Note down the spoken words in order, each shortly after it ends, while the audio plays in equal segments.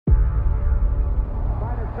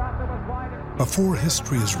Before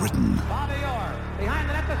history is written,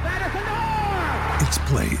 it's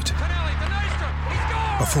played.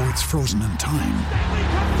 Before it's frozen in time,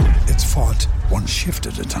 it's fought one shift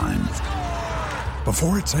at a time.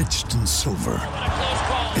 Before it's etched in silver,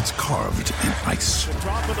 it's carved in ice.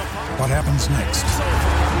 What happens next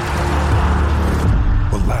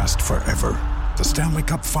will last forever. The Stanley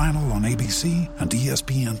Cup Final on ABC and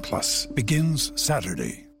ESPN Plus begins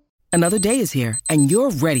Saturday. Another day is here, and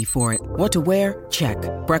you're ready for it. What to wear? Check.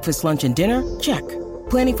 Breakfast, lunch, and dinner? Check.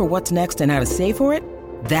 Planning for what's next and how to save for it?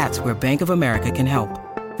 That's where Bank of America can help.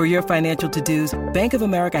 For your financial to-dos, Bank of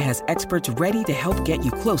America has experts ready to help get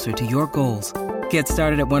you closer to your goals. Get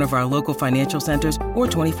started at one of our local financial centers or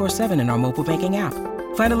 24/7 in our mobile banking app.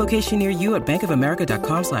 Find a location near you at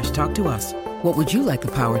bankofamerica.com/talktous. What would you like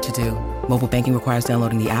the power to do? Mobile banking requires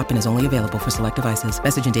downloading the app and is only available for select devices.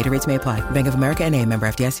 Message and data rates may apply. Bank of America N.A., member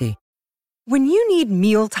FDIC. When you need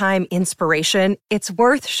mealtime inspiration, it's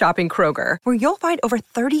worth shopping Kroger, where you'll find over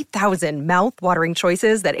 30,000 mouth-watering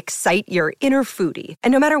choices that excite your inner foodie.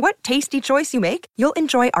 And no matter what tasty choice you make, you'll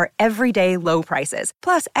enjoy our everyday low prices,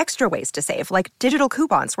 plus extra ways to save, like digital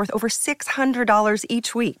coupons worth over $600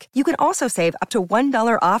 each week. You can also save up to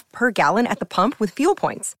 $1 off per gallon at the pump with fuel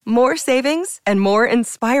points. More savings and more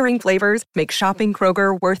inspiring flavors make shopping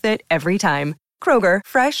Kroger worth it every time. Kroger,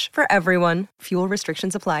 fresh for everyone. Fuel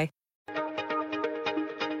restrictions apply.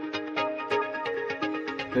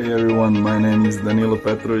 Hey everyone, my name is Danilo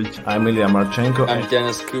Petrovic. I'm Ilya Marchenko. I'm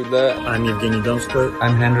Denis Kudla. I'm Evgeny Donskoy.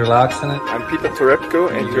 I'm Henry Laaksonen. I'm Peter Torebko,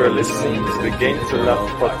 and you're listening to the Game to Love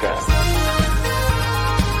podcast.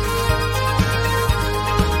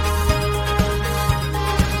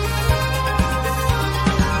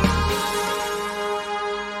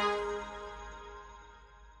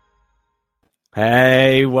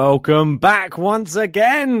 Hey, welcome back once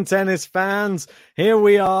again, tennis fans. Here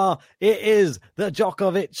we are. It is the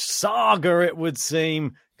Djokovic saga, it would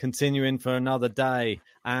seem, continuing for another day.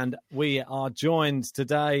 And we are joined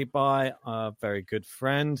today by a very good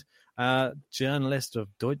friend, journalist of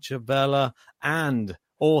Deutsche Welle and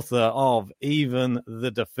author of Even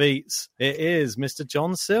the Defeats. It is Mr.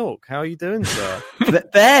 John Silk. How are you doing, sir?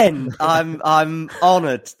 Ben, I'm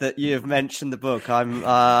honoured that you have mentioned the book.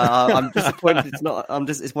 I'm disappointed it's not. I'm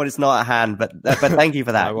disappointed it's not at hand. But thank you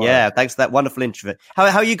for that. Yeah, thanks for that wonderful intro. How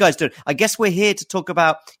are you guys doing? I guess we're here to talk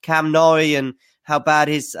about Cam Norrie and how bad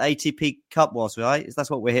his ATP Cup was, right?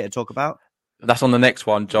 That's what we're here to talk about. That's on the next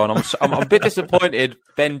one, John. I'm a bit disappointed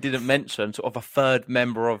Ben didn't mention sort of a third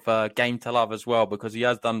member of Game to Love as well, because he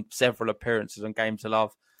has done several appearances on Game to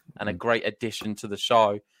Love and a great addition to the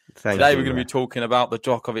show. Today we're going to be talking about the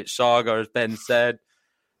Djokovic saga, as Ben said.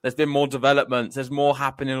 There's been more developments. There's more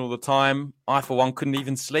happening all the time. I, for one, couldn't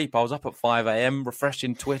even sleep. I was up at 5 a.m,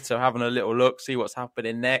 refreshing Twitter, having a little look, see what's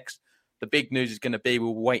happening next. The big news is going to be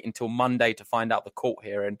we'll wait until Monday to find out the court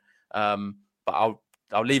hearing. But I'll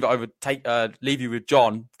leave you with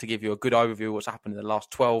John to give you a good overview of what's happened in the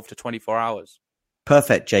last 12 to 24 hours.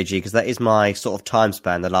 Perfect, JG, because that is my sort of time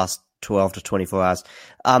span, the last 12 to 24 hours.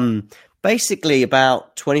 Basically,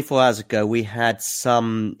 about 24 hours ago, we had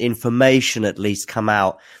some information at least come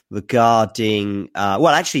out regarding,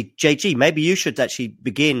 actually, JG, maybe you should actually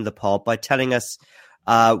begin the pod by telling us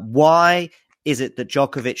why is it that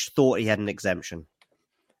Djokovic thought he had an exemption?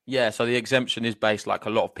 Yeah, so the exemption is based, like a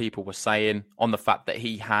lot of people were saying, on the fact that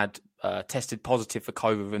he had tested positive for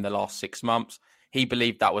COVID within the last 6 months. He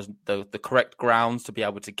believed that was the correct grounds to be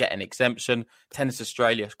able to get an exemption. Tennis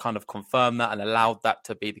Australia kind of confirmed that and allowed that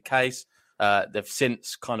to be the case. They've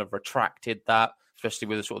since kind of retracted that, especially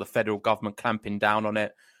with the sort of the federal government clamping down on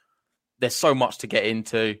it. There's so much to get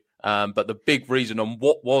into. But the big reason on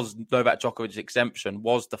what was Novak Djokovic's exemption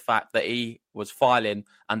was the fact that he was filing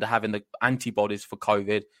under having the antibodies for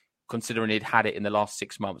COVID, considering he'd had it in the last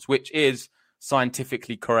 6 months, which is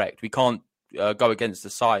scientifically correct. We can't go against the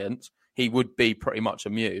science. He would be pretty much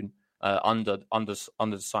immune under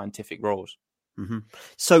the scientific rules. Mm-hmm.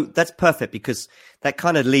 So that's perfect, because that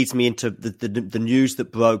kind of leads me into the news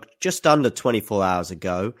that broke just under 24 hours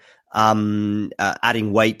ago,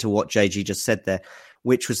 adding weight to what JG just said there,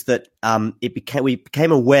 which was that we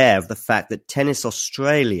became aware of the fact that Tennis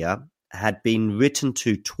Australia had been written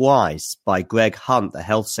to twice by Greg Hunt, the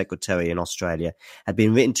health secretary in Australia, had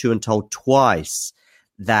been written to and told twice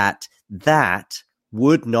that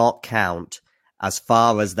would not count as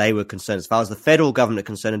far as they were concerned, as far as the federal government are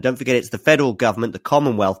concerned. And don't forget, it's the federal government, the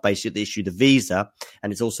Commonwealth, basically, that issue the visa.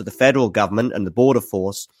 And it's also the federal government and the border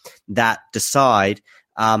force that decide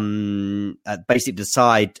whether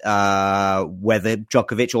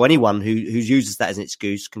Djokovic or anyone who uses that as an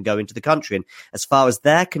excuse can go into the country. And as far as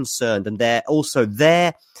they're concerned, and they're also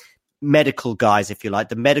their medical guys, if you like,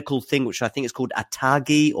 the medical thing, which I think is called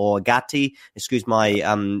ATAGI or AGATI, excuse my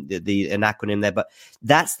an acronym there, but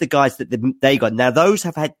that's the guys that they got. Now, those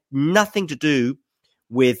have had nothing to do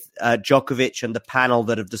with Djokovic and the panel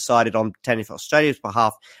that have decided on Tennis Australia's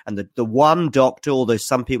behalf, and the one doctor, although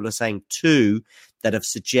some people are saying two, that have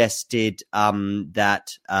suggested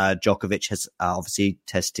that Djokovic has obviously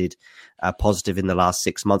tested positive in the last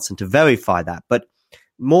 6 months, and to verify that. But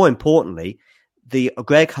more importantly,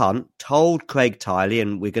 Greg Hunt told Craig Tiley,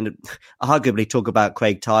 and we're going to arguably talk about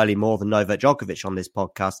Craig Tiley more than Novak Djokovic on this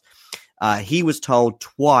podcast. He was told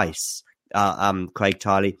twice, Craig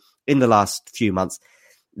Tiley, in the last few months,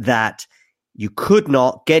 that you could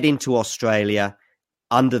not get into Australia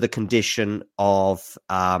under the condition of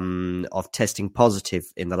testing positive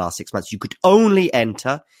in the last 6 months. You could only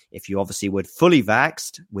enter if you obviously were fully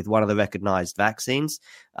vaxxed with one of the recognized vaccines,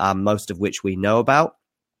 most of which we know about,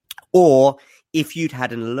 or if you'd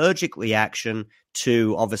had an allergic reaction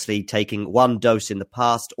to obviously taking one dose in the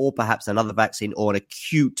past, or perhaps another vaccine, or an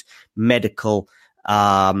acute medical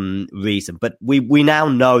reason. But we now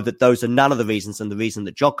know that those are none of the reasons, and the reason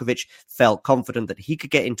that Djokovic felt confident that he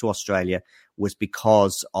could get into Australia was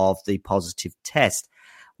because of the positive test.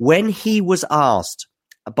 When he was asked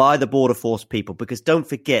by the Border Force people, because don't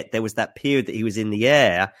forget there was that period that he was in the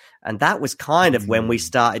air, and that was kind of when we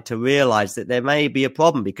started to realize that there may be a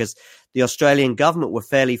problem, because the Australian government were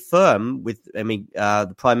fairly firm with,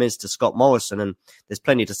 the Prime Minister Scott Morrison, and there's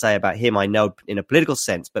plenty to say about him, I know, in a political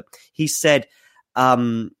sense, but he said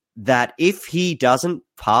that if he doesn't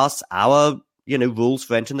pass our rules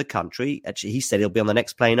for entering the country, actually, he said he'll be on the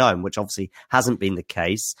next plane home, which obviously hasn't been the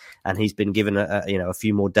case. And he's been given a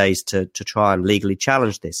few more days to try and legally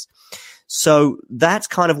challenge this. So that's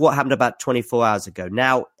kind of what happened about 24 hours ago.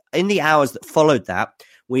 Now, in the hours that followed that,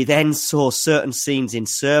 we then saw certain scenes in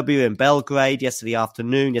Serbia, in Belgrade, yesterday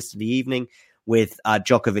afternoon, yesterday evening, with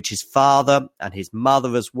Djokovic's father and his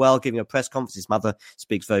mother as well, giving a press conference. His mother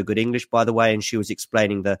speaks very good English, by the way, and she was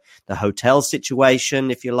explaining the hotel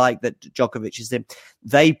situation, if you like, that Djokovic is in.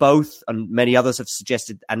 They both, and many others have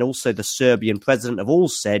suggested, and also the Serbian president, have all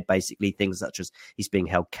said basically things such as he's being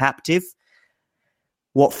held captive.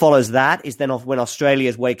 What follows that is then when Australia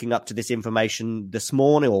is waking up to this information this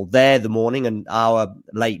morning, or the morning, and our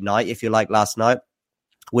late night, if you like, last night,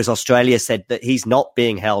 was Australia said that he's not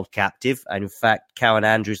being held captive. And in fact, Karen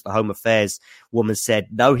Andrews, the Home Affairs woman, said,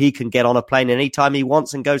 no, he can get on a plane anytime he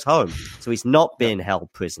wants and goes home. So he's not being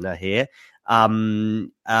held prisoner here.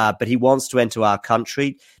 But he wants to enter our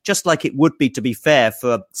country, just like it would be, to be fair,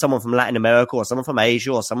 for someone from Latin America or someone from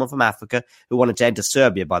Asia or someone from Africa who wanted to enter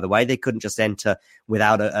Serbia, by the way. They couldn't just enter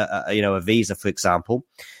without a visa, for example.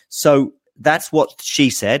 So that's what she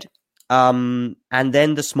said. And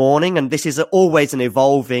then this morning, and this is always an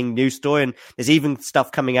evolving news story, and there's even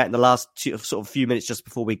stuff coming out in the last few minutes just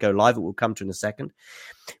before we go live, that we'll come to in a second.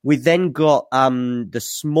 We then got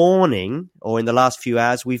this morning, or in the last few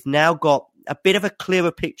hours, we've now got a bit of a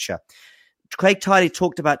clearer picture. Craig Tiley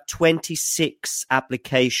talked about 26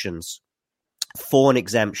 applications for an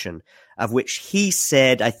exemption, of which he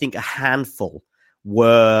said, I think, a handful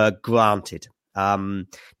were granted.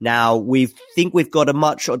 Now we've got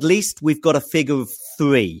at least we've got a figure of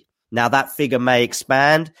 3. Now that figure may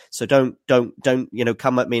expand, so don't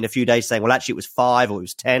come at me in a few days saying, well, actually it was 5 or it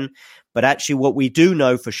was 10. But actually what we do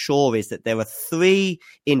know for sure is that there are 3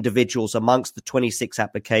 individuals amongst the 26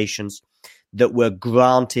 applications that were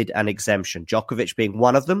granted an exemption, Djokovic being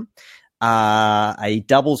one of them, a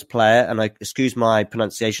doubles player, and excuse my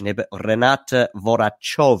pronunciation here, but Renata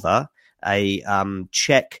Vorachova, a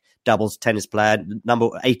Czech doubles tennis player, number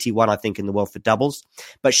 81, I think, in the world for doubles.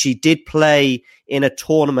 But she did play in a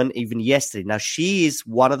tournament even yesterday. Now, she is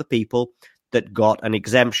one of the people that got an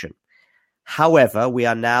exemption. However, we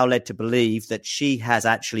are now led to believe that she has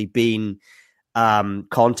actually been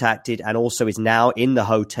contacted and also is now in the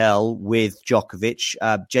hotel with Djokovic.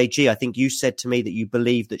 JG, I think you said to me that you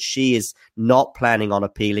believe that she is not planning on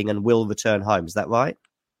appealing and will return home. Is that right?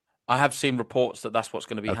 I have seen reports that that's what's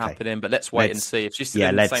going to be happening, but let's wait and see. If she's still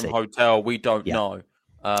in the same hotel, we don't know.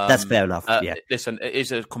 That's fair enough. Listen, it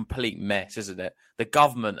is a complete mess, isn't it? The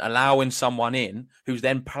government allowing someone in who's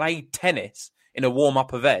then played tennis in a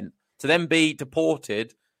warm-up event to then be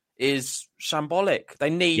deported is shambolic. There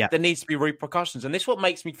needs to be repercussions. And this is what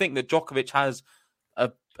makes me think that Djokovic has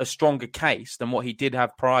a stronger case than what he did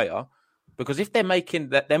have prior. Because if they're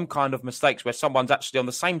making them kind of mistakes where someone's actually on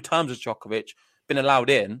the same terms as Djokovic, been allowed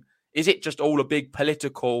in, is it just all a big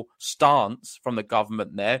political stance from the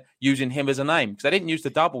government there, using him as a name? Because they didn't use the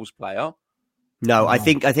doubles player. No, I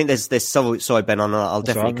think there's sorry, Ben, I'll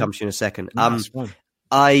definitely come to you in a second.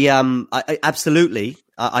 I absolutely.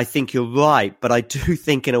 I think you're right, but I do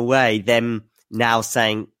think in a way them now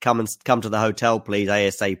saying come to the hotel please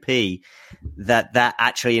ASAP, that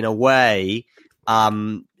actually in a way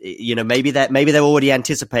maybe they're already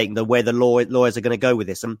anticipating the way the lawyers are going to go with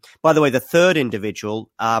this. And by the way, the third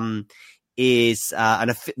individual is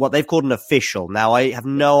what they've called an official. Now, I have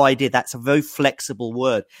no idea. That's a very flexible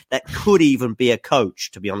word. That could even be a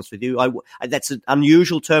coach, to be honest with you. That's an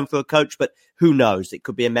unusual term for a coach, but who knows? It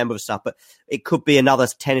could be a member of staff, but it could be another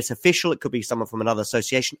tennis official. It could be someone from another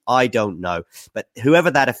association. I don't know. But whoever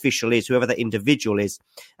that official is, whoever that individual is,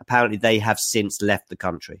 apparently they have since left the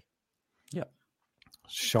country. Yeah.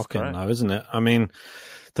 Shocking, though, isn't it? I mean,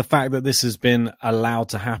 the fact that this has been allowed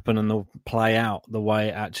to happen and play out the way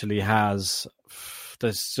it actually has,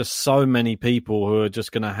 there's just so many people who are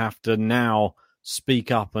just going to have to now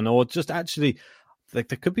speak up or just actually, there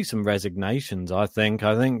could be some resignations, I think.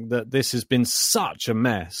 I think that this has been such a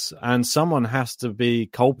mess and someone has to be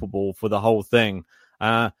culpable for the whole thing.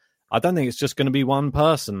 I don't think it's just going to be one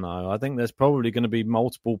person, though. I think there's probably going to be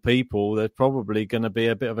multiple people. There's probably going to be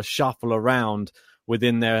a bit of a shuffle around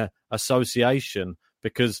within their association,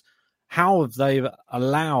 because how have they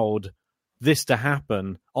allowed this to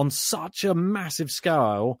happen on such a massive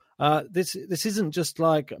scale? This isn't just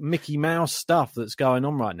like Mickey Mouse stuff that's going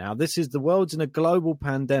on right now. This is the world's in a global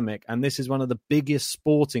pandemic, and this is one of the biggest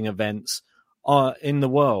sporting events in the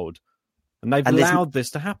world. And they've allowed this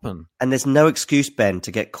to happen. And there's no excuse, Ben,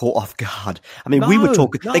 to get caught off guard. I mean, we were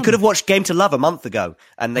talking. They could have watched Game to Love a month ago,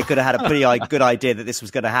 and they could have had a pretty good idea that this was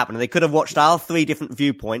going to happen. And they could have watched our 3 different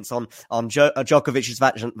viewpoints on Djokovic's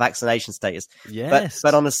vaccination status. Yes.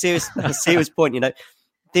 But on a serious point,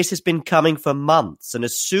 this has been coming for months. And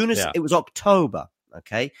as soon as it was October,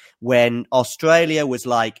 okay, when Australia was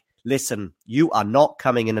like, listen, you are not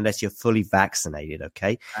coming in unless you're fully vaccinated,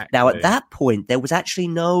 okay? Exactly. Now, at that point, there was actually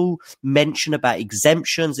no mention about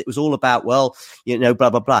exemptions. It was all about, blah,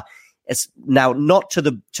 blah, blah. It's now not to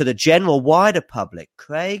the general wider public.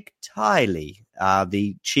 Craig Tiley,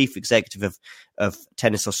 the chief executive of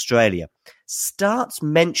Tennis Australia, starts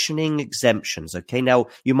mentioning exemptions, okay? Now,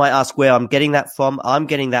 you might ask where I'm getting that from. I'm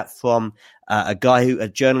getting that from a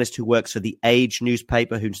journalist who works for the Age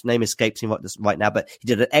newspaper, whose name escapes me right now, but he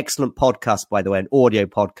did an excellent podcast, by the way, an audio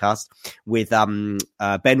podcast with Ben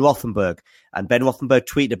Rothenberg. And Ben Rothenberg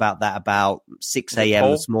tweeted about that about 6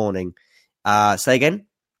 a.m. this morning. Say again?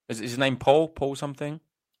 Is his name Paul? Paul something?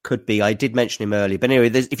 Could be. I did mention him earlier. But anyway,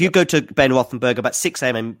 if you go to Ben Rothenberg about 6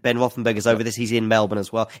 a.m, Ben Rothenberg is over this. He's in Melbourne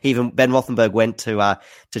as well. Even Ben Rothenberg went to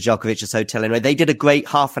Djokovic's hotel. Anyway, they did a great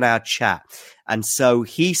half-an-hour chat. And so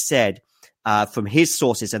he said, from his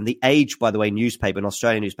sources, and the Age, by the way, newspaper, an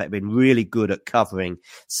Australian newspaper, been really good at covering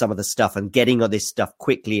some of the stuff and getting all this stuff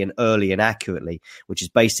quickly and early and accurately, which is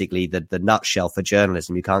basically the nutshell for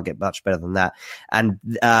journalism. You can't get much better than that. And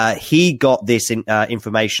he got this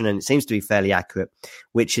information, and it seems to be fairly accurate,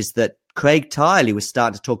 which is that Craig Tiley was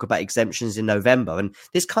starting to talk about exemptions in November, and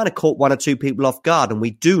this kind of caught 1 or 2 people off guard. And we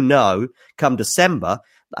do know, come December,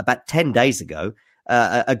 about 10 days ago,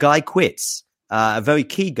 a guy quits. A very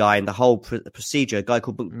key guy in the whole procedure, a guy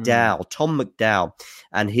called McDowell, Tom McDowell,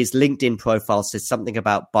 and his LinkedIn profile says something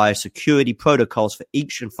about biosecurity protocols for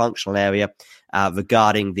each and functional area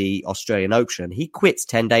regarding the Australian Open. He quits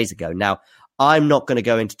 10 days ago. Now, I'm not going to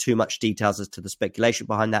go into too much details as to the speculation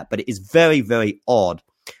behind that, but it is very, very odd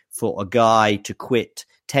for a guy to quit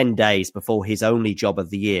 10 days before his only job of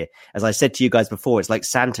the year. As I said to you guys before, it's like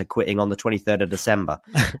Santa quitting on the 23rd of December.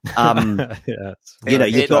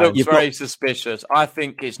 It looks very suspicious. I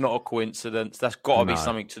think it's not a coincidence. That's got to be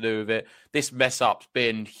something to do with it. This mess up's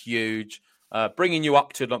been huge. Bringing you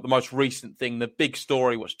up to the most recent thing, the big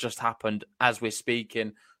story what's just happened as we're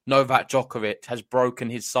speaking, Novak Djokovic has broken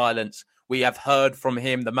his silence. We have heard from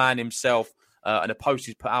him, the man himself, and a post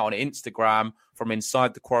he's put out on Instagram from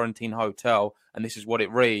inside the quarantine hotel, and this is what it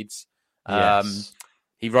reads. Yes.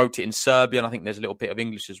 He wrote it in Serbian. I think there's a little bit of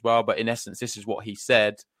English as well, but in essence, this is what he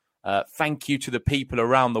said. Thank you to the people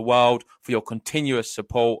around the world for your continuous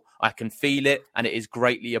support. I can feel it, and it is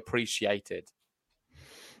greatly appreciated.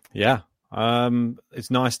 Yeah. It's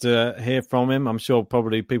nice to hear from him. I'm sure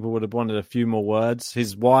probably people would have wanted a few more words.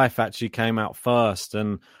 His wife actually came out first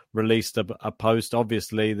and released a post.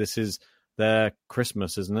 Obviously, this is their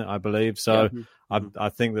Christmas, isn't it? I believe so. Yeah. I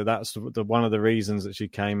think that's one of the reasons that she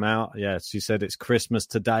came out. Yeah, she said it's Christmas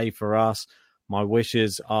today for us. My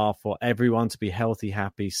wishes are for everyone to be healthy,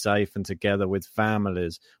 happy, safe, and together with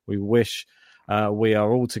families. We wish we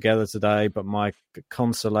are all together today, but my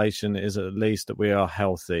consolation is at least that we are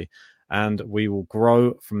healthy and we will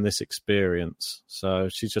grow from this experience. So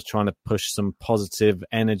she's just trying to push some positive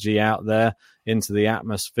energy out there into the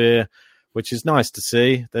atmosphere. which is nice to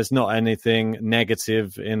see. There's not anything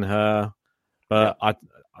negative in her, but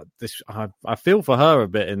I feel for her a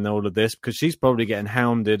bit in all of this, because she's probably getting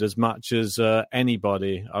hounded as much as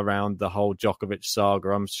anybody around the whole Djokovic saga.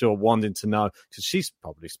 I'm sure, wanting to know, because she's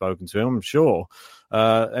probably spoken to him, I'm sure,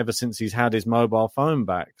 ever since he's had his mobile phone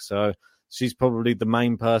back. So she's probably the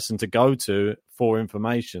main person to go to for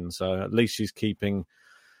information. So at least she's keeping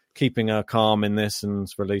her calm in this and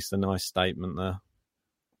released a nice statement there.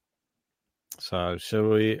 So shall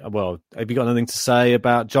we? Well, have you got anything to say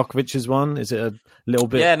about Djokovic's one? Is it a little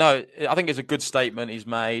bit? Yeah, no, I think it's a good statement he's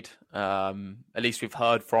made. At least we've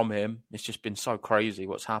heard from him. It's just been so crazy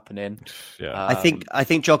what's happening. Yeah, I think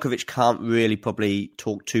Djokovic can't really probably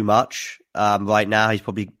talk too much right now. He's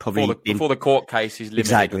probably before the court case, he's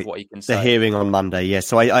limited with what he can say. The hearing on Monday, yeah.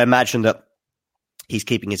 So I imagine that he's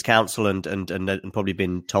keeping his counsel and probably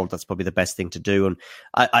been told that's probably the best thing to do. And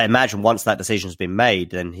I imagine once that decision's been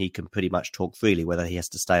made, then he can pretty much talk freely whether he has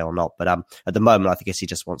to stay or not. But at the moment, I guess he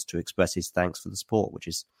just wants to express his thanks for the support, which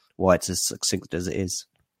is why it's as succinct as it is.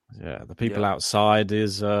 Yeah, the people outside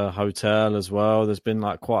his hotel as well. There's been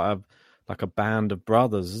like quite a band of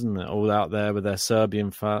brothers, isn't it? All out there with their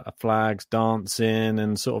Serbian flags, dancing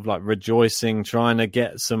and sort of like rejoicing, trying to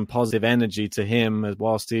get some positive energy to him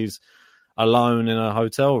whilst he's alone in a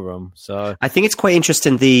hotel room. So I think it's quite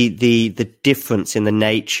interesting the difference in the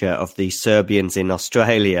nature of the Serbians in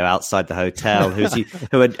Australia outside the hotel. Mean,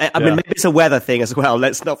 maybe it's a weather thing as well.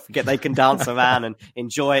 Let's not forget they can dance around and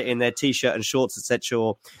enjoy it in their t-shirt and shorts, etc.,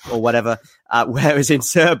 or whatever. Whereas in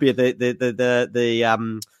Serbia,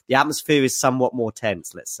 the atmosphere is somewhat more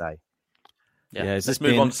tense. Let's say. Yeah, let's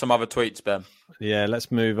move on to some other tweets, Ben. Yeah, let's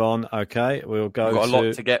move on. Okay, we'll go. We've got a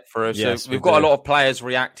lot to get through. Yes, so we've got a lot of players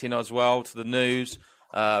reacting as well to the news.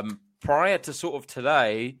 Prior to sort of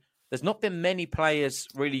today, there's not been many players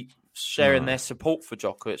really sharing their support for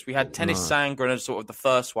Djokovic. We had Tennis Sangren as sort of the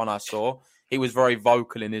first one I saw. He was very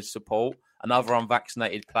vocal in his support. Another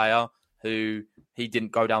unvaccinated player who he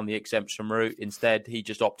didn't go down the exemption route. Instead, he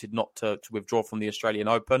just opted not to withdraw from the Australian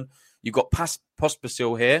Open. You've got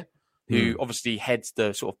Pospisil here, who obviously heads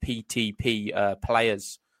the sort of PTP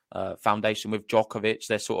Players Foundation with Djokovic.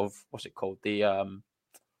 They're sort of, what's it called? The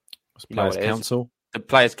Players Council. The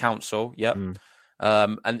Players Council, yep.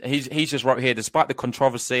 And he's just wrote here, despite the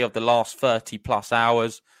controversy of the last 30 plus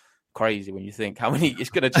hours, crazy when you think how many, it's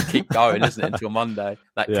going to just keep going, isn't it, until Monday?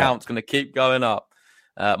 That count's going to keep going up.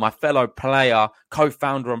 My fellow player,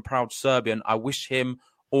 co-founder and proud Serbian, I wish him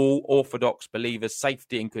all Orthodox believers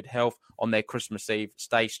safety and good health on their Christmas Eve.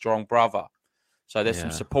 Stay strong, brother. So there's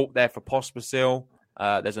some support there for Pospisil.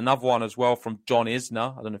 There's another one as well from John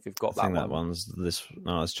Isner. I don't know if you've got that one. That one's this.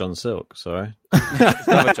 No, it's John Silk. Sorry.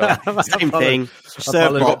 Same thing.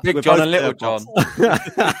 We've got Big John and Little John.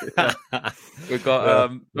 We've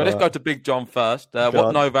got. Let's go to Big John first.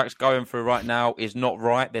 What Novak's going through right now is not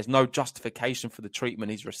right. There's no justification for the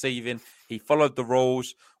treatment he's receiving. He followed the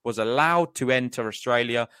rules, was allowed to enter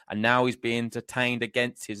Australia, and now he's being detained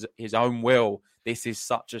against his own will. This is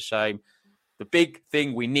such a shame. The big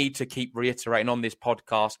thing we need to keep reiterating on this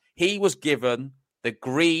podcast, he was given the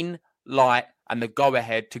green light and the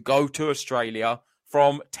go-ahead to go to Australia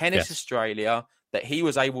from Tennis Australia, that he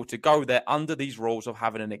was able to go there under these rules of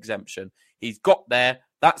having an exemption. He's got there,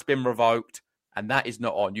 that's been revoked, and that is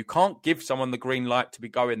not on. You can't give someone the green light to be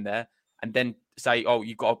going there and then say, oh,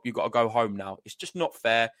 you got to go home now. It's just not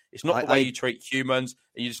fair. It's not the way you treat humans.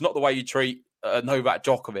 It's not the way you treat Novak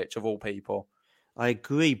Djokovic, of all people. I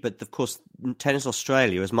agree, but of course, Tennis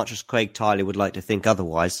Australia, as much as Craig Tiley would like to think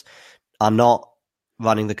otherwise, are not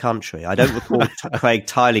running the country. I don't recall Craig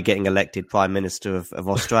Tiley getting elected Prime Minister of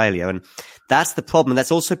Australia, and that's the problem.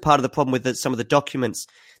 That's also part of the problem with some of the documents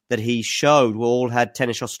that he showed all had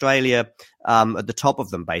Tennis Australia at the top of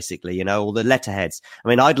them, basically, you know, all the letterheads. I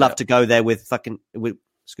mean, I'd love to go there with with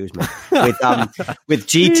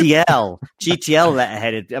GTL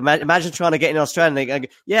letterheaded. Imagine trying to get in Australia and they go,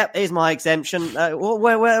 yeah, here's my exemption.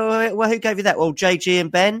 Who gave you that? Well, JG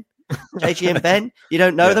and Ben. You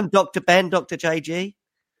don't know them? Dr. Ben, Dr. JG.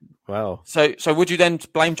 Wow. So would you then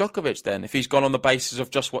blame Djokovic then if he's gone on the basis of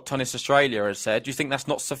just what Tennis Australia has said? Do you think that's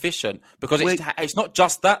not sufficient? Because it's not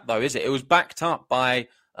just that though, is it? It was backed up by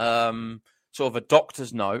sort of a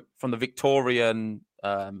doctor's note from the Victorian.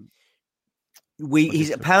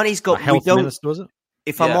 He's got health minister, was it?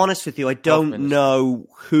 If I'm honest with you, I don't know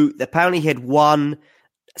who. Apparently, he had one.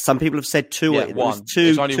 Some people have said two. Yeah, it was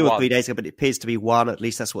two or 3 days ago, but it appears to be one. At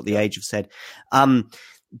least that's what the Age have said.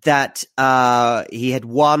 That he had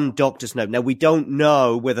one doctor's note. Now we don't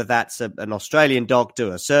know whether that's an Australian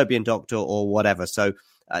doctor, a Serbian doctor, or whatever. So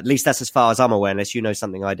At least that's as far as I'm aware, unless you know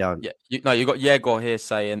something I don't. Yeah, you've got Yegor here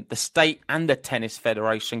saying the state and the tennis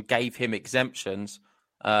federation gave him exemptions,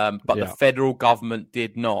 but the federal government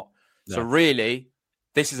did not. Yeah. So really,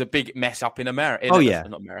 this is a big mess up in America.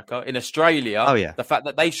 Not America, in Australia. Oh, yeah. The fact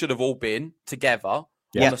that they should have all been together on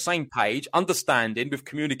the same page, understanding with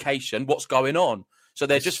communication what's going on. So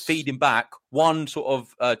they're just feeding back one sort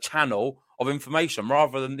of channel of information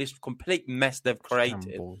rather than this complete mess they've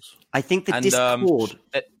created. I think the discord...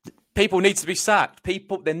 people need to be sacked.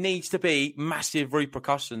 There needs to be massive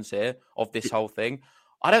repercussions here of this whole thing.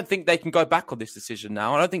 I don't think they can go back on this decision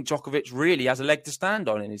now. I don't think Djokovic really has a leg to stand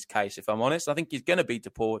on in his case, if I'm honest. I think he's going to be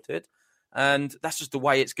deported, and that's just the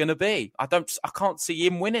way it's going to be. I can't see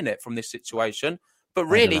him winning it from this situation. But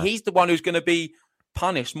really, he's the one who's going to be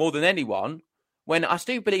punished more than anyone, when I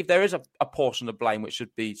still believe there is a portion of blame which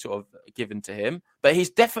should be sort of given to him. But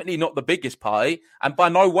he's definitely not the biggest party, and by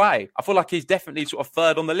no way. I feel like he's definitely sort of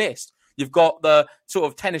third on the list. You've got the sort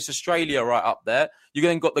of Tennis Australia right up there. You've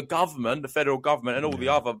then got the government, the federal government, and all the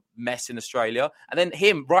other mess in Australia. And then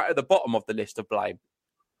him right at the bottom of the list of blame.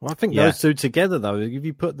 Well, I think those two together, though, if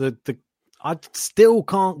you put I still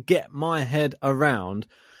can't get my head around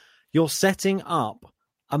you're setting up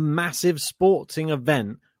a massive sporting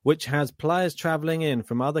event which has players travelling in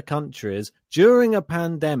from other countries during a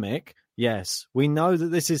pandemic. Yes, we know that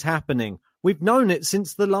this is happening. We've known it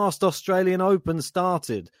since the last Australian Open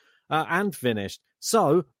started. And finished.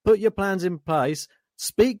 So put your plans in place.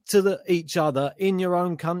 Speak to each other in your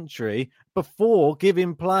own country before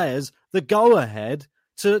giving players the go-ahead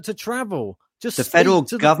to travel. Just the federal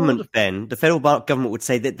government, Ben, the federal government would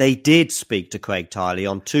say that they did speak to Craig Tiley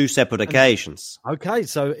on 2 separate occasions. Okay,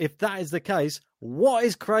 so if that is the case, what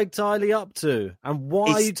is Craig Tiley up to? And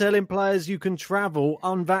why are you telling players you can travel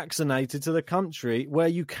unvaccinated to the country where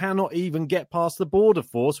you cannot even get past the border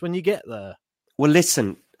force when you get there? Well,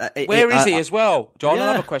 listen... Where is he as well, John?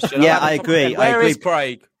 I have a question. I agree. Where is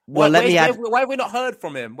Craig? Well, why have we not heard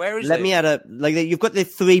from him? Where is he? Let me add you've got the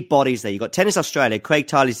 3 bodies there. You've got Tennis Australia. Craig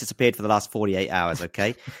Tiley's disappeared for the last 48 hours,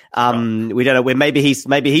 okay? We don't know. Maybe he's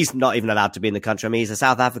not even allowed to be in the country. I mean, he's a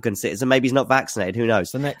South African citizen. Maybe he's not vaccinated. Who knows?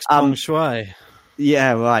 The next Feng Shui.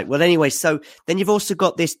 Yeah, right. Well, anyway, so then you've also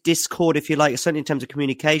got this discord, if you like, certainly in terms of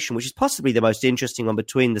communication, which is possibly the most interesting one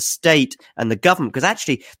between the state and the government. Because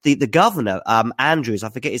actually, the governor, Andrews, I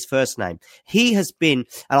forget his first name, he has been,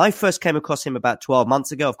 and I first came across him about 12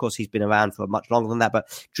 months ago. Of course, he's been around for much longer than that.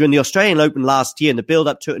 But during the Australian Open last year and the build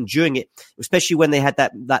up to it and during it, especially when they had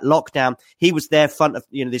that lockdown, he was there front of,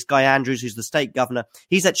 this guy Andrews, who's the state governor.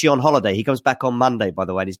 He's actually on holiday. He comes back on Monday, by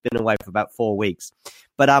the way, and he's been away for about 4 weeks.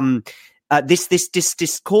 But, this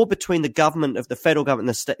discord between the government of the federal government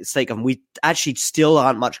and the state government, we actually still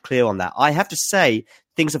aren't much clear on that. I have to say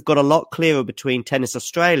things have got a lot clearer between Tennis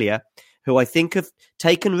Australia, who I think have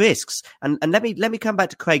taken risks. And let me come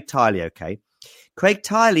back to Craig Tiley, okay? Craig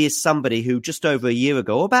Tiley is somebody who just over a year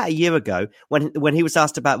ago, or about a year ago, when he was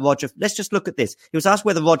asked about Roger, let's just look at this. He was asked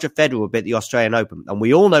whether Roger Federer would be at the Australian Open. And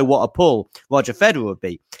we all know what a pull Roger Federer would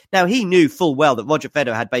be. Now, he knew full well that Roger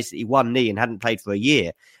Federer had basically one knee and hadn't played for a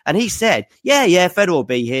year. And he said, yeah, Federer will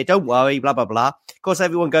be here. Don't worry, blah, blah, blah. Of course,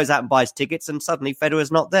 everyone goes out and buys tickets and suddenly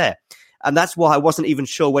Federer's not there. And that's why I wasn't even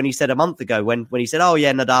sure when he said a month ago, when he said, oh,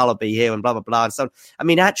 yeah, Nadal will be here and blah, blah, blah. And so, I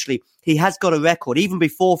mean, actually, he has got a record, even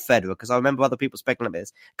before Federer, because I remember other people speculating about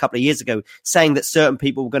this a couple of years ago, saying that certain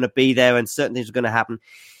people were going to be there and certain things were going to happen.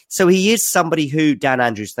 So he is somebody who, Dan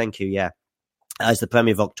Andrews, thank you, yeah, as the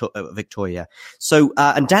Premier of Victoria. So,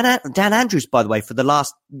 and Dan Andrews, by the way, for the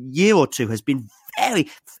last year or two has been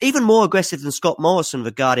even more aggressive than Scott Morrison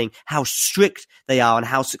regarding how strict they are and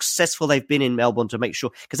how successful they've been in Melbourne to make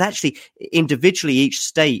sure, because actually individually each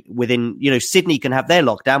state within, Sydney can have their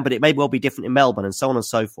lockdown, but it may well be different in Melbourne and so on and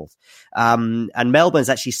so forth. And Melbourne's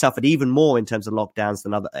actually suffered even more in terms of lockdowns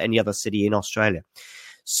than any other city in Australia.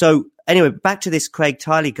 So anyway, back to this Craig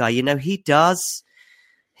Tiley guy,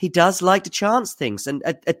 he does like to chance things. And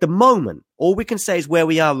at the moment, all we can say is where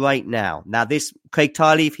we are right now. Now, this Craig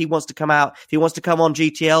Tiley, if he wants to come on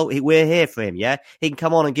GTL, we're here for him, yeah? He can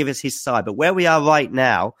come on and give us his side. But where we are right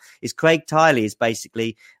now is Craig Tiley is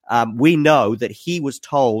basically, we know that he was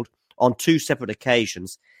told on 2 separate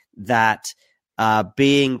occasions that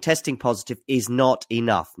testing positive is not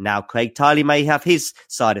enough. Now, Craig Tiley may have his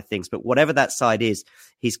side of things, but whatever that side is,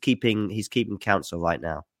 he's keeping counsel right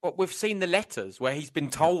now. Well, we've seen the letters where he's been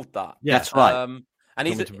told that. Yeah, that's right. And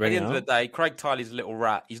he's at the end of the day, Craig Tiley's a little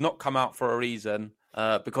rat. He's not come out for a reason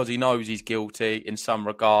because he knows he's guilty in some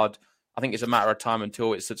regard. I think it's a matter of time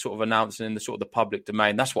until it's sort of announced in the sort of the public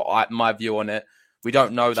domain. That's what my view on it. We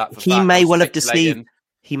don't know that for He may well have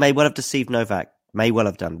deceived Novak. May well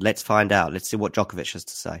have done. Let's find out. Let's see what Djokovic has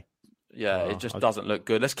to say. Yeah, it just doesn't look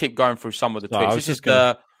good. Let's keep going through some of the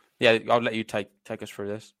tweets. I'll let you take us through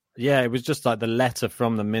this. Yeah, it was just like the letter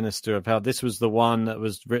from the Minister of Health. This was the one that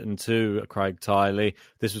was written to Craig Tiley.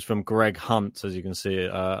 This was from Greg Hunt, as you can see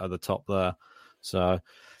at the top there. So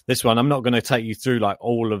this one, I'm not going to take you through like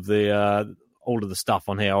all of the stuff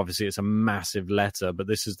on here. Obviously, it's a massive letter, but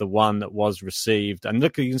this is the one that was received. And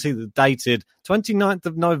look, you can see that dated 29th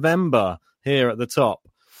of November here at the top.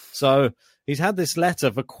 So he's had this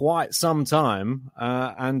letter for quite some time,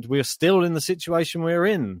 and we're still in the situation we're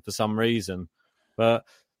in for some reason. But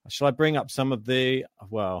shall I bring up some of the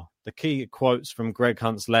key quotes from Greg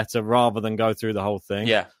Hunt's letter rather than go through the whole thing?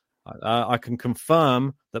 Yeah. I can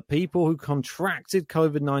confirm that people who contracted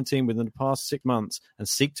COVID-19 within the past 6 months and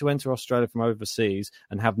seek to enter Australia from overseas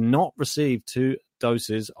and have not received 2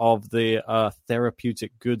 doses of the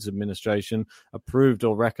Therapeutic Goods Administration approved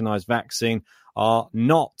or recognised vaccine are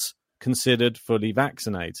not considered fully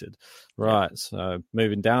vaccinated. Right, so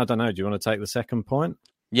moving down, I don't know, do you want to take the second point?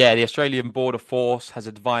 Yeah, the Australian Border Force has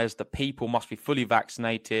advised that people must be fully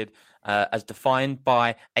vaccinated as defined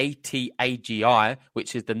by ATAGI,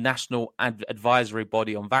 which is the National Advisory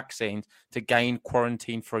Body on Vaccines, to gain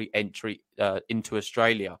quarantine-free entry into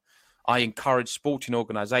Australia. I encourage sporting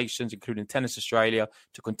organisations, including Tennis Australia,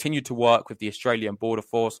 to continue to work with the Australian Border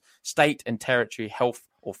Force, state and territory health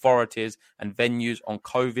authorities and venues on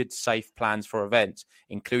COVID-safe plans for events,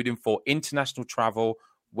 including for international travel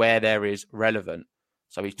where there is relevant.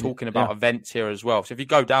 So he's talking about events here as well. So if you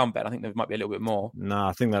go down, Ben, I think there might be a little bit more. No,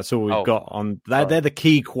 I think that's all we've got on. They're the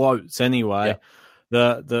key quotes anyway.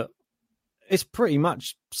 Yeah. It's pretty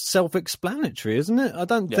much self-explanatory, isn't it? I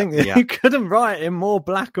don't think you couldn't write in more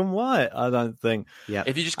black and white, I don't think. Yeah.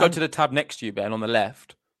 If you just go to the tab next to you, Ben, on the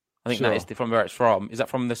left, I think that is from where it's from. Is that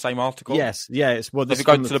from the same article? Yes. Yeah. It's if you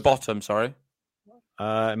go to the bottom, sorry.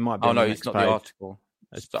 It might be. Oh, no, it's not the article.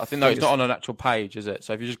 I think it's not on an actual page, is it?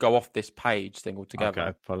 So if you just go off this page thing altogether. Okay,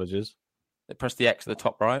 apologies. Press the X at the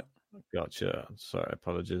top right. Gotcha. Sorry,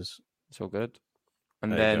 apologies. It's all good.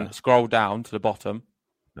 And then scroll down to the bottom.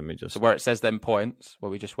 Let me just... So where it says then points, where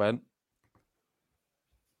we just went.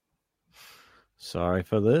 Sorry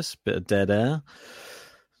for this. Bit of dead air.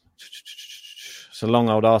 It's a long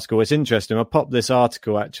old article. It's interesting. I'll pop this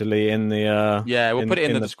article actually in the... we'll put it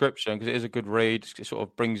in the description because it is a good read. It sort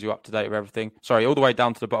of brings you up to date with everything. Sorry, all the way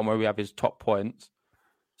down to the bottom where we have his top points.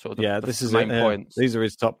 Sort of this is main points. These are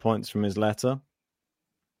his top points from his letter.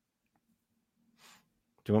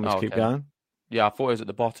 Do you want me to keep going? Yeah, I thought it was at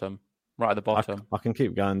the bottom. Right at the bottom. I can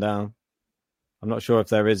keep going down. I'm not sure if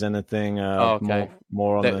there is anything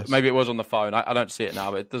more on this. Maybe it was on the phone. I don't see it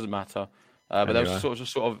now, but it doesn't matter. But they were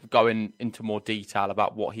sort of going into more detail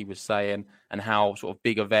about what he was saying and how sort of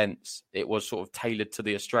big events it was sort of tailored to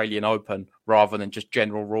the Australian Open rather than just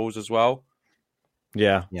general rules as well.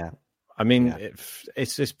 Yeah. I mean,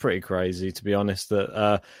 it's pretty crazy, to be honest,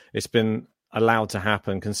 that it's been allowed to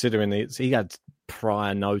happen, considering he had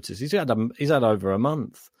prior notice. He's had over a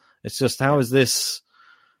month. It's just how's this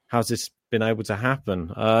been able to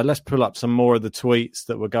happen? Let's pull up some more of the tweets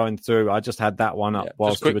that we're going through. I just had that one up.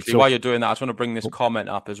 Just quickly, while you're doing that, I just want to bring this comment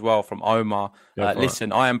up as well from Omar.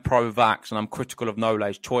 Listen, I am pro-vax and I'm critical of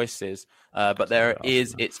Nole's choices, but there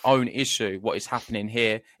is its own issue. What is happening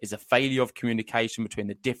here is a failure of communication between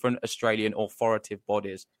the different Australian authoritative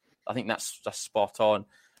bodies. I think that's spot on.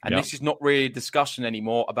 And this is not really a discussion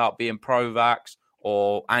anymore about being pro-vax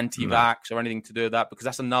or anti-vax or anything to do with that, because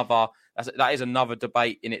that is another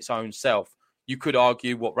debate in its own self. You could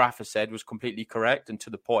argue what Rafa said was completely correct and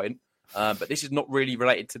to the point, but this is not really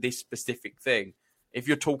related to this specific thing. If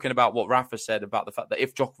you're talking about what Rafa said about the fact that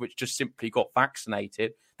if Djokovic just simply got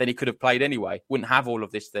vaccinated, then he could have played anyway, wouldn't have all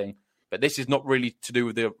of this thing. But this is not really to do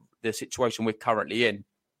with the situation we're currently in.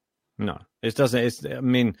 No, it doesn't.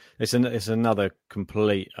 It's another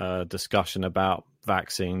complete discussion about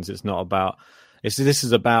vaccines. It's not about. This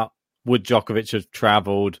is about would Djokovic have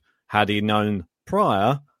travelled had he known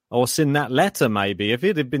prior or seen that letter maybe. If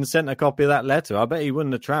he'd have been sent a copy of that letter, I bet he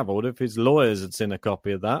wouldn't have travelled. If his lawyers had seen a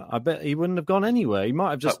copy of that, I bet he wouldn't have gone anywhere. He might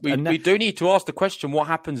have just... We do need to ask the question, what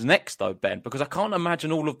happens next though, Ben? Because I can't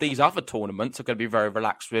imagine all of these other tournaments are going to be very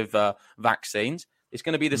relaxed with vaccines. It's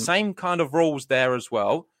going to be the same kind of rules there as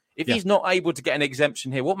well. If he's not able to get an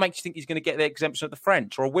exemption here, what makes you think he's going to get the exemption at the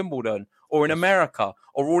French or Wimbledon or in America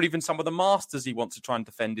or even some of the Masters he wants to try and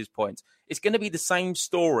defend his points? It's going to be the same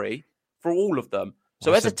story for all of them.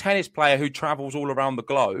 So as a tennis player who travels all around the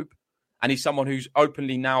globe, and he's someone who's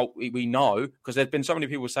openly now, we know, because there's been so many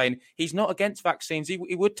people saying he's not against vaccines, he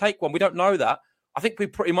would take one. We don't know that. I think we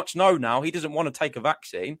pretty much know now he doesn't want to take a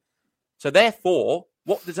vaccine. So therefore,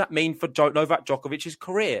 what does that mean for Novak Djokovic's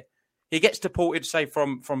career? He gets deported, say,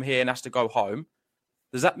 from here and has to go home.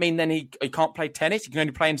 Does that mean then he can't play tennis? He can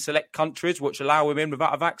only play in select countries which allow him in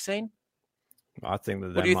without a vaccine? I think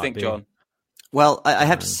that. What do you think, John? Well, I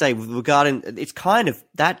have to say, regarding it's kind of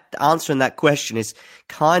that answering that question is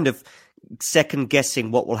kind of second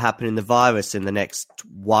guessing what will happen in the virus in the next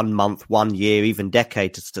 1 month, 1 year, even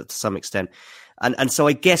decade to some extent. And so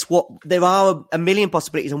I guess there are a million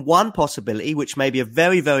possibilities, and one possibility, which may be a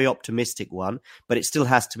very, very optimistic one, but it still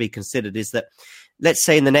has to be considered, is that let's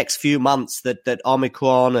say in the next few months that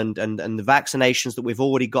Omicron and the vaccinations that we've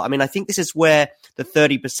already got. I mean, I think this is where the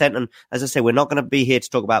 30%, and as I say, we're not going to be here to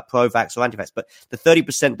talk about pro-vax or anti-vax, but the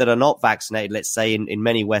 30% that are not vaccinated, let's say in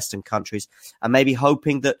many Western countries, are maybe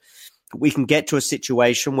hoping that we can get to a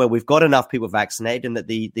situation where we've got enough people vaccinated and that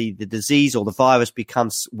the disease or the virus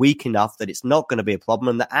becomes weak enough that it's not going to be a problem,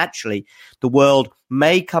 and that actually the world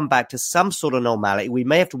may come back to some sort of normality. We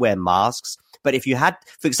may have to wear masks, but if you had,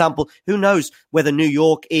 for example, who knows whether New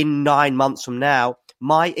York in 9 months from now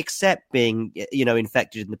might accept being,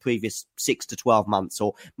 infected in the previous 6 to 12 months,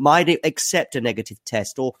 or might accept a negative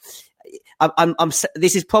test, or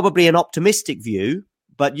this is probably an optimistic view,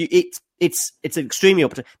 but it's extremely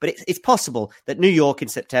optimistic. But it's possible that New York in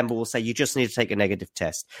September will say you just need to take a negative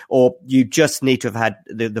test, or you just need to have had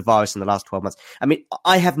the virus in the last 12 months. I mean,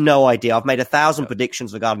 I have no idea. I've made 1,000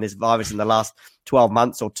 predictions regarding this virus in the last 12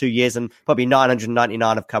 months or 2 years, and probably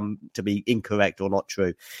 999 have come to be incorrect or not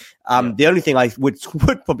true. The only thing I would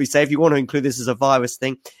probably say, if you want to include this as a virus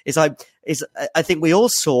thing, is I think we all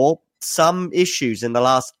saw some issues in the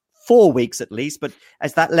last 4 weeks at least, but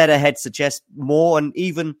as that letterhead suggests more, and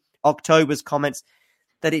even October's comments,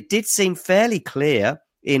 that it did seem fairly clear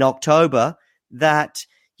in October that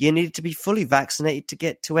you needed to be fully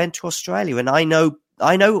vaccinated to enter Australia. And I know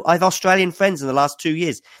I've Australian friends in the last 2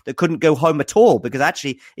 years that couldn't go home at all because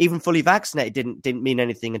actually even fully vaccinated didn't mean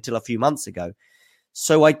anything until a few months ago.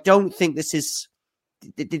 So I don't think this is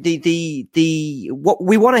the what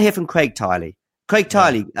we want to hear from Craig Tiley. Craig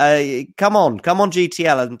Tiley, come on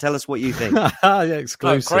GTL and tell us what you think.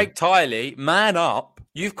 Exclusive. No, Craig Tiley, man up.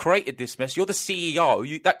 You've created this mess. You're the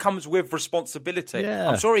CEO. That comes with responsibility. Yeah.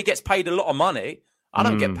 I'm sure he gets paid a lot of money. I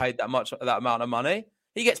don't get paid that amount of money.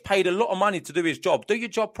 He gets paid a lot of money to do his job. Do your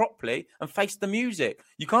job properly and face the music.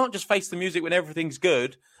 You can't just face the music when everything's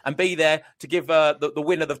good and be there to give the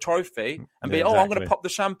winner the trophy and be, I'm going to pop the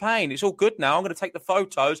champagne. It's all good now. I'm going to take the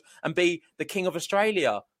photos and be the king of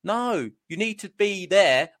Australia. No, you need to be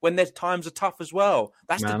there when there's times are tough as well.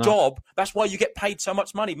 That's the job. That's why you get paid so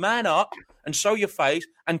much money. Man up and show your face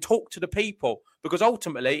and talk to the people, because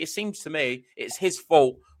ultimately it seems to me it's his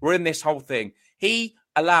fault we're in this whole thing. He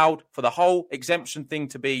allowed for the whole exemption thing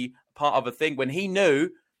to be part of a thing when he knew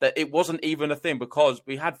that it wasn't even a thing, because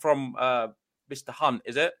we had from Mr. Hunt,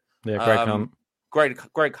 is it? Yeah, Greg Hunt.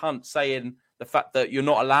 Greg Hunt saying the fact that you're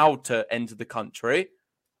not allowed to enter the country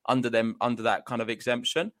under that kind of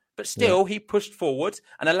exemption. But still, he pushed forward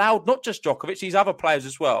and allowed not just Djokovic, these other players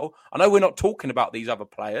as well. I know we're not talking about these other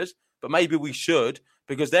players, but maybe we should,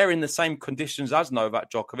 because they're in the same conditions as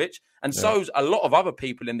Novak Djokovic, and so's a lot of other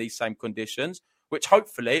people in these same conditions, which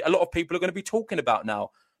hopefully a lot of people are going to be talking about now,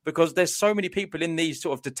 because there's so many people in these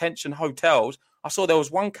sort of detention hotels. I saw there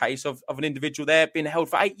was one case of an individual there being held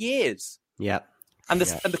for 8 years. Yeah. And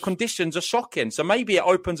the conditions are shocking. So maybe it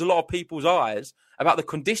opens a lot of people's eyes about the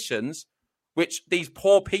conditions which these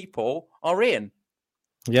poor people are in.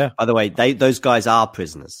 Yeah. By the way, those guys are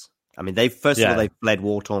prisoners. I mean, they've fled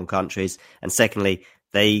war-torn countries, and secondly,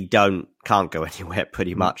 they can't go anywhere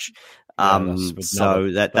pretty much.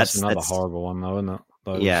 That's another horrible one, though, isn't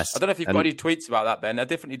it? Yes. I don't know if you've got any tweets about that, Ben. I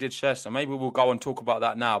definitely did share some. Maybe we'll go and talk about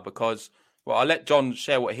that now, because, well, I'll let John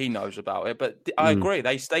share what he knows about it. But I agree.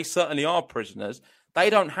 They certainly are prisoners. They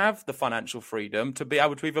don't have the financial freedom to be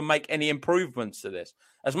able to even make any improvements to this.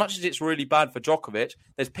 As much as it's really bad for Djokovic,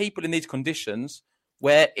 there's people in these conditions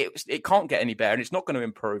where it can't get any better and it's not going to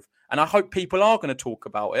improve. And I hope people are going to talk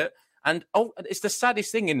about it. And it's the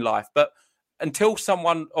saddest thing in life, but until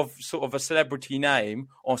someone of sort of a celebrity name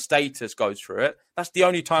or status goes through it, that's the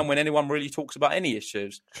only time when anyone really talks about any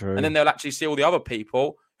issues. True. And then they'll actually see all the other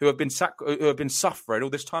people who have been suffering all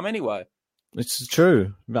this time anyway. It's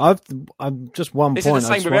true. I'm just one this point. This is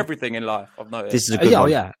the same with everything in life, I've noticed. This is a good one.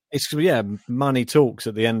 Yeah. It's money talks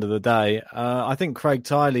at the end of the day. I think Craig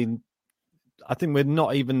Tiley, I think we're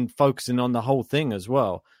not even focusing on the whole thing as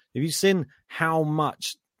well. Have you seen how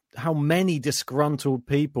many disgruntled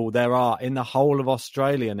people there are in the whole of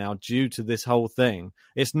Australia now due to this whole thing?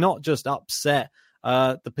 It's not just upset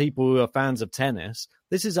the people who are fans of tennis.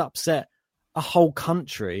 This has upset a whole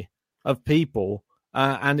country of people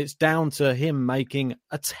and it's down to him making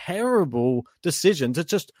a terrible decision to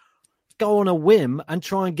just go on a whim and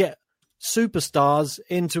try and get superstars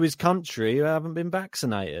into his country who haven't been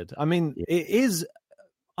vaccinated. I mean, it is,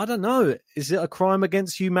 I don't know, is it a crime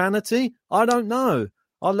against humanity? I don't know.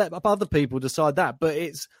 I'll let other people decide that, but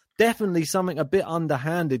it's definitely something a bit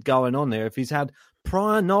underhanded going on there if he's had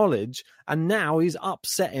prior knowledge and now he's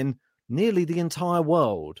upsetting nearly the entire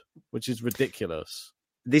world, which is ridiculous.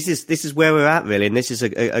 This is where we're at, really, and this is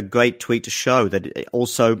a great tweet to show that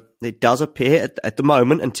it does appear at the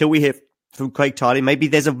moment, until we hear from Craig Tiley, maybe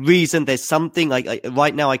there's a reason, there's something.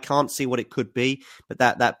 Right now I can't see what it could be, but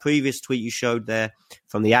that previous tweet you showed there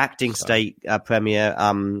from the acting state premier,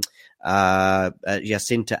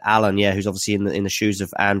 Jacinta Allen, who's obviously in the shoes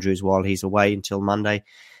of Andrews while he's away until Monday.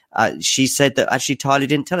 She said that actually Tiley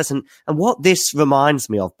didn't tell us, and what this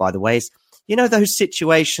reminds me of, by the way, is, you know, those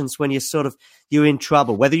situations when you're in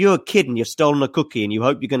trouble, whether you're a kid and you've stolen a cookie and you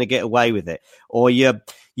hope you're going to get away with it, or your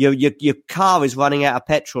car is running out of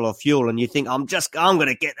petrol or fuel and you think, I'm going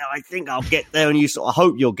to get there. I think I'll get there. And you sort of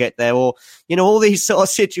hope you'll get there, or, you know, all these sort of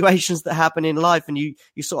situations that happen in life. And you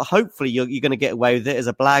sort of, hopefully you're going to get away with it as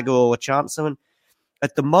a blagger or a chancer. And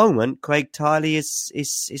at the moment, Craig Tiley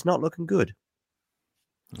is not looking good.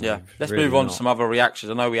 Yeah, let's really move on not. to some other reactions.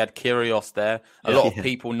 I know we had Kyrgios there. A lot of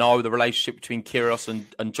people know the relationship between Kyrgios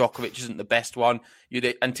and Djokovic isn't the best one.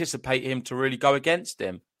 You'd anticipate him to really go against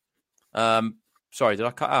him. Sorry, did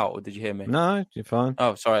I cut out or did you hear me? No, you're fine.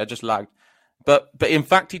 Oh, sorry, I just lagged. But in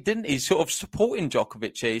fact, he didn't. He's sort of supporting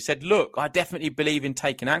Djokovic here. He said, look, I definitely believe in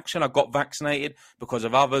taking action. I got vaccinated because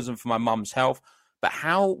of others and for my mum's health. But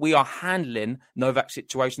how we are handling Novak's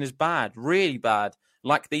situation is bad, really bad.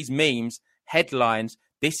 Like these memes, headlines,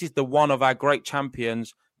 this is the one of our great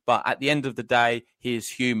champions, but at the end of the day, he is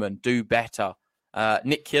human. Do better.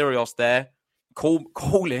 Nick Kyrgios there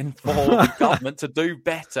calling for the government to do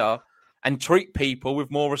better and treat people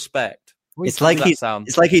with more respect. It's like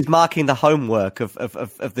he's marking the homework of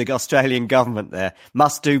the Australian government there.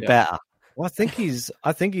 Must do better. Well, I think he's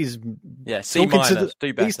C minus,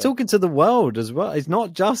 do better. He's talking to the world as well. He's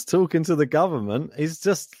not just talking to the government. He's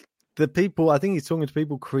just the people. I think he's talking to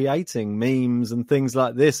people creating memes and things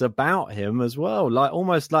like this about him as well. Like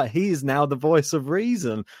almost like he is now the voice of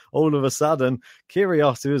reason. All of a sudden,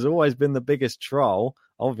 Kyrgios, who has always been the biggest troll,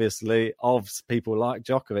 obviously, of people like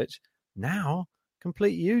Djokovic, now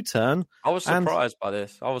complete U-turn. I was surprised by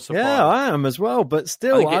this. I was surprised. Yeah, I am as well. But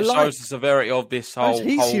still, I think it shows the severity of this whole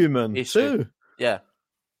he's human issue. Too. Yeah.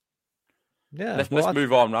 Let's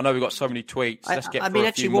move on. I know we've got so many tweets. Let's get through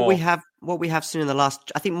a few more. What we have seen in the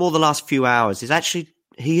last few hours is actually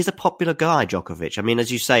he is a popular guy, Djokovic. I mean,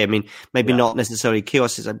 as you say, maybe not necessarily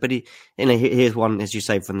Kyrgios, but here's one, as you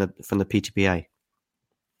say, from the PTPA.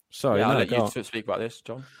 Sorry, I'll let you speak about this,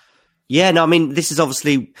 John. Yeah, no, this is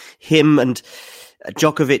obviously him and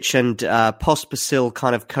Djokovic and Pospisil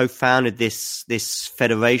kind of co-founded this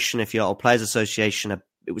federation, if you will, or Players Association.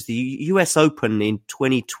 It was the US Open in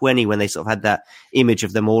 2020 when they sort of had that image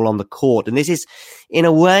of them all on the court. And this is, in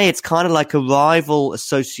a way, it's kind of like a rival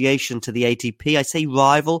association to the ATP. I say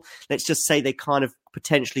rival. Let's just say they kind of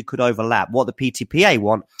potentially could overlap. What the PTPA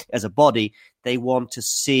want as a body, they want to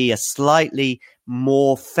see a slightly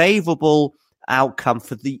more favorable outcome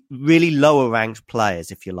for the really lower ranked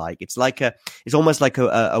players, if you like. It's almost like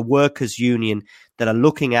a workers' union that are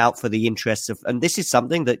looking out for the interests of, and this is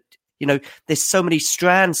something that, you know, there's so many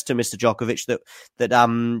strands to Mr. Djokovic that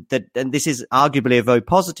and this is arguably a very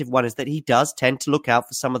positive one, is that he does tend to look out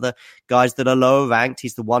for some of the guys that are lower ranked.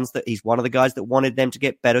 He's one of the guys that wanted them to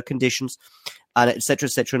get better conditions, and et cetera,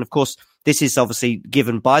 et cetera. And of course, this is obviously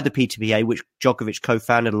given by the PTPA, which Djokovic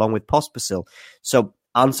co-founded along with Pospisil. So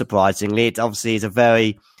unsurprisingly, it obviously is a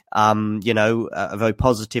very a very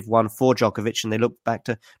positive one for Djokovic, and they look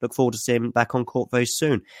forward to seeing him back on court very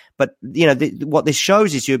soon. But what this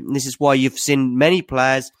shows is this is why you've seen many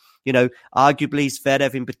players, arguably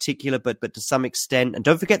Zverev in particular, but to some extent, and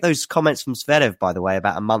don't forget those comments from Zverev, by the way,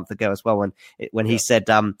 about a month ago as well, when he said,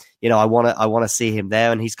 I want to see him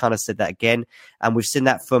there, and he's kind of said that again, and we've seen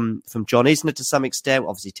that from John Isner to some extent,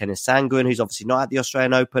 obviously Tennys Sandgren, who's obviously not at the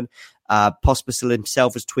Australian Open. Pospisil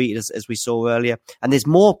himself has tweeted as we saw earlier, and there's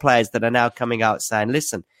more players that are now coming out saying,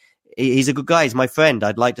 "Listen, he's a good guy. He's my friend.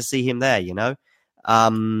 I'd like to see him there." The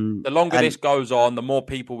longer this goes on, the more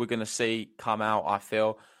people we're going to see come out. I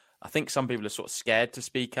think some people are sort of scared to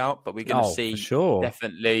speak out, but we're going to see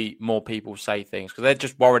definitely more people say things because they're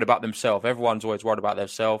just worried about themselves. Everyone's always worried about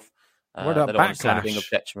themselves. What about backlash? Of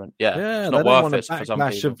detriment. Yeah, they it's not don't worth want it for some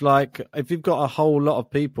people. Of like, if you've got a whole lot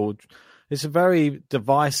of people it's a very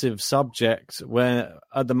divisive subject where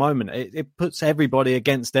at the moment it puts everybody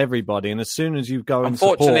against everybody. And as soon as you go and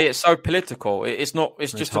unfortunately, it's so political. It's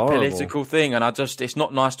just horrible. A political thing. And it's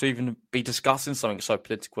not nice to even be discussing something so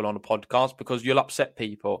political on a podcast because you'll upset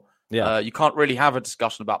people. Yeah. You can't really have a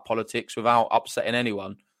discussion about politics without upsetting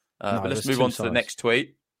anyone. But let's move on to the next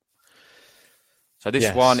tweet. So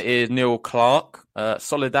this one is Neil Clark.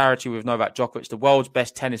 Solidarity with Novak Djokovic, the world's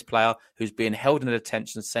best tennis player who's being held in a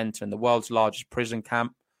detention centre in the world's largest prison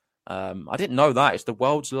camp. I didn't know that. It's the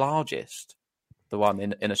world's largest, the one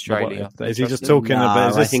in Australia. Is he just talking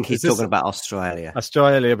about... I think he's talking about Australia.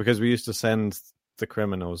 Australia, because we used to send the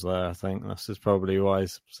criminals there, I think. This is probably why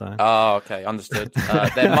he's saying. Oh, okay. Understood.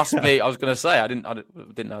 There must be... I was going to say, I didn't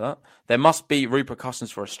know that. There must be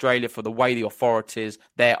repercussions for Australia for the way the authorities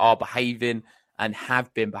there are behaving and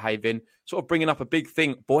have been behaving, sort of bringing up a big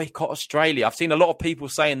thing, boycott Australia. I've seen a lot of people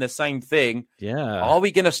saying the same thing. Yeah. Are we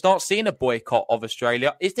going to start seeing a boycott of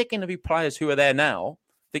Australia? Is there going to be players who are there now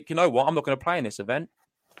think, you know what, I'm not going to play in this event.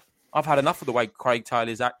 I've had enough of the way Craig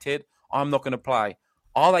Taylor's acted. I'm not going to play.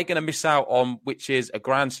 Are they going to miss out on, which is a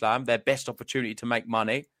Grand Slam, their best opportunity to make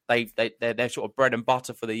money? They're sort of bread and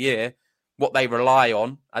butter for the year, what they rely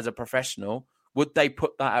on as a professional. Would they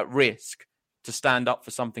put that at risk to stand up for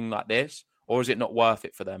something like this? Or is it not worth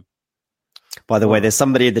it for them? By the way, there's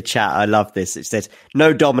somebody in the chat. I love this. It says,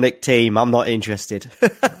 "No Dominic team. I'm not interested."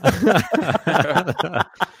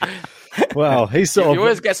 Well, he's sort of... You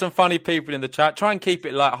always get some funny people in the chat. Try and keep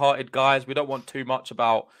it light-hearted, guys. We don't want too much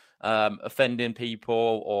about offending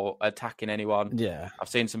people or attacking anyone. Yeah. I've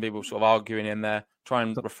seen some people sort of arguing in there. Try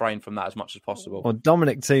and refrain from that as much as possible. Well,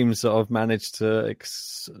 Dominic Thiem sort of managed to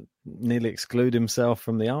nearly exclude himself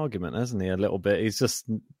from the argument, hasn't he, a little bit? He's just...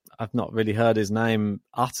 I've not really heard his name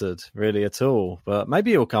uttered really at all, but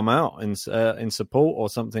maybe he'll come out in support or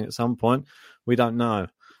something at some point. We don't know.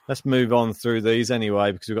 Let's move on through these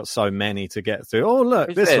anyway because we've got so many to get through. Oh,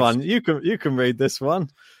 look, this one. You can read this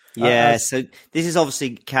one. Yeah, so this is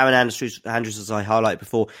obviously Karen Andrews, as I highlighted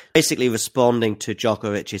before, basically responding to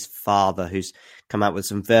Djokovic's father, who's come out with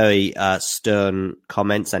some very stern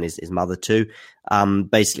comments, and his mother too,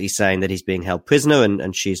 basically saying that he's being held prisoner,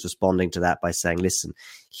 and she's responding to that by saying, listen,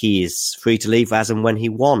 he is free to leave as and when he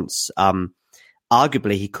wants.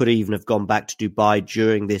 Arguably, he could even have gone back to Dubai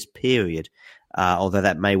during this period, although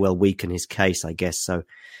that may well weaken his case, I guess, so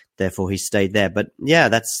therefore he stayed there. But yeah,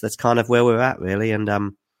 that's kind of where we're at, really, and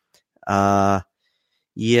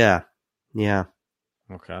yeah.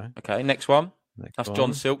 Okay, next one. That's one.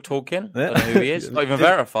 John Silk talking. I don't know who he is. Not even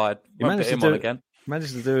verified. Won't put him on again.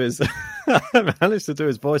 Managed to do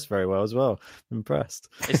his voice very well as well. Impressed.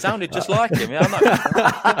 It sounded just like him. Yeah,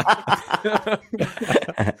 I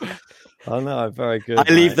know. Oh no, very good. I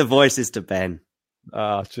leave the voices to Ben.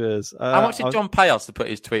 Ah, cheers. How much did John pay us to put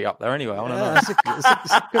his tweet up there anyway? I want to know. That's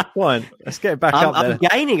a good point. Let's get it back up there. I'm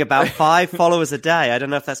gaining about 5 followers a day. I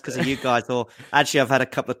don't know if that's because of you guys or actually I've had a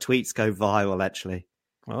couple of tweets go viral actually.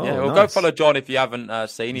 Oh, yeah, well, nice. go follow John if you haven't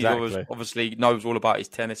seen. He Exactly. obviously knows all about his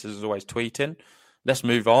tennis, is always tweeting. Let's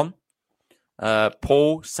move on.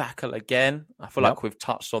 Paul Sackle again. I feel like we've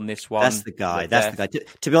touched on this one. That's the guy.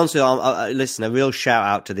 To be honest with you, listen, a real shout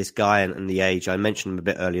out to this guy and the age. I mentioned him a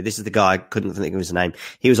bit earlier. This is the guy, I couldn't think of his name.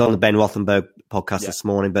 He was on the Ben Rothenberg podcast this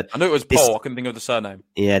morning. But I knew it was Paul. I couldn't think of the surname.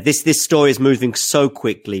 Yeah, this story is moving so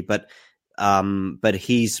quickly, but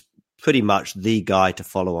he's pretty much the guy to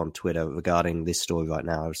follow on Twitter regarding this story right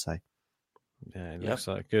now, I would say. Yeah, it looks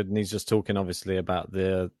like good. And he's just talking obviously about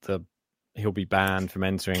the he'll be banned from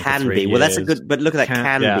entering. Can for 3 be. years. Well, that's a good. But look at that.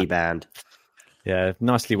 Can be banned. Yeah,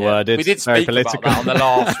 nicely worded. We did very speak political. about that on the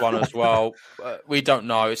last one as well. We don't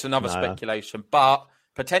know. It's another speculation, but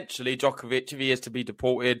potentially Djokovic, if he is to be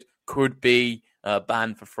deported, could be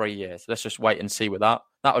banned for 3 years. Let's just wait and see with that.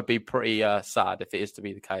 That would be pretty sad if it is to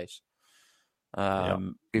be the case.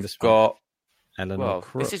 We've got. Well,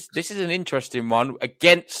 this is an interesting one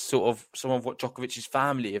against sort of some of what Djokovic's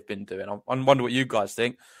family have been doing. I wonder what you guys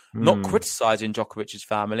think. Not criticising Djokovic's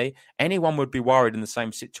family. Anyone would be worried in the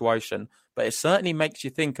same situation, but it certainly makes you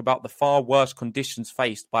think about the far worse conditions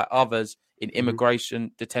faced by others in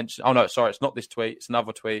immigration detention. Oh no, sorry, it's not this tweet. It's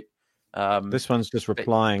another tweet. This one's just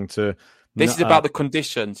replying to. This is about the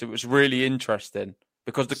conditions. It was really interesting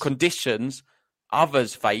because the conditions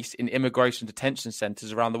others face in immigration detention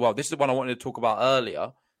centres around the world. This is the one I wanted to talk about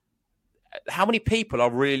earlier. How many people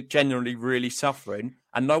are genuinely really suffering,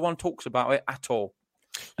 and no one talks about it at all?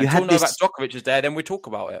 Until Novak Djokovic is there, then we talk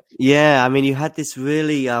about it. Yeah, I mean, you had this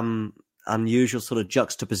really unusual sort of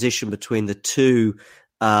juxtaposition between the two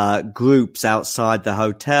groups outside the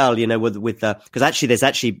hotel, because actually there's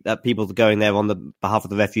people going there on the behalf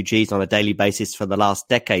of the refugees on a daily basis for the last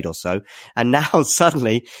decade or so. And now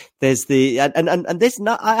suddenly there's and there's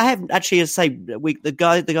not, I haven't actually to say the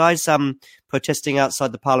guys, protesting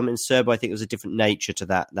outside the parliament in Serbia, I think there was a different nature to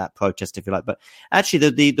that protest, if you like. But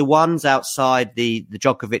actually the ones outside the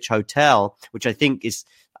Djokovic hotel, which I think is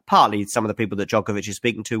partly some of the people that Djokovic is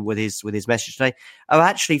speaking to with his message today, are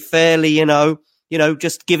actually fairly,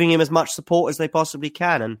 just giving him as much support as they possibly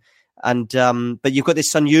can. But you've got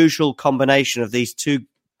this unusual combination of these two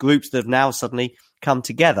groups that have now suddenly come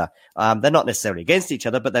together. They're not necessarily against each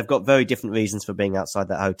other, but they've got very different reasons for being outside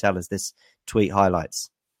that hotel, as this tweet highlights.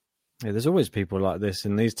 Yeah, there's always people like this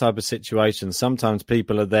in these type of situations. Sometimes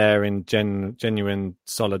people are there in genuine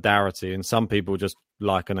solidarity, and some people just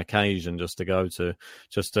like an occasion just to go to,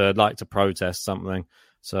 just to like to protest something.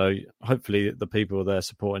 So hopefully the people there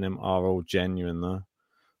supporting him are all genuine, though.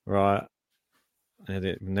 Right.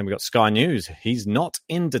 And then we got Sky News. He's not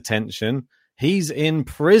in detention. He's in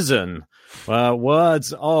prison.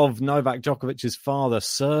 Words of Novak Djokovic's father,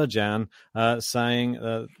 Serjan,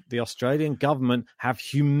 saying the Australian government have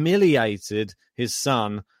humiliated his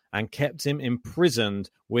son and kept him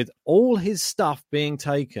imprisoned with all his stuff being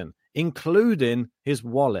taken, including his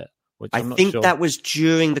wallet. I think that was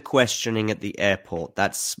during the questioning at the airport.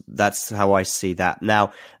 That's how I see that.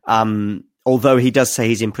 Now, although he does say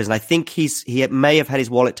he's in prison, I think he may have had his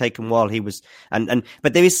wallet taken while he was,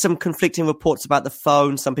 but there is some conflicting reports about the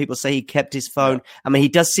phone. Some people say he kept his phone. Yeah. I mean, he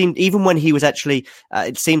does seem, even when he was actually,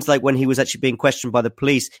 it seems like when he was actually being questioned by the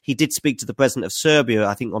police, he did speak to the president of Serbia,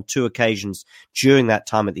 I think on 2 occasions during that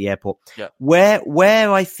time at the airport. Yeah.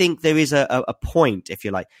 Where I think there is a point, if you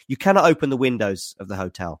like, you cannot open the windows of the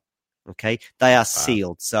hotel. Okay, they are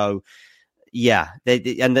sealed. So, yeah, That's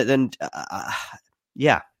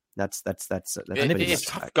it's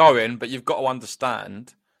tough going, but you've got to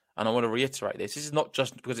understand, and I want to reiterate this is not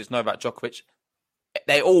just because it's Novak Djokovic.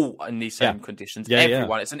 They're all in these same conditions.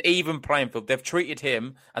 Everyone. It's an even playing field. They've treated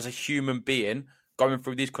him as a human being going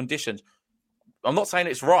through these conditions. I'm not saying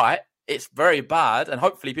it's right. It's very bad, and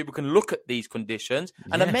hopefully people can look at these conditions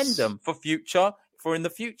and amend them for in the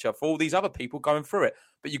future, for all these other people going through it.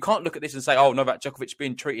 But you can't look at this and say, oh, Novak Djokovic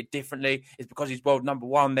being treated differently is because he's world number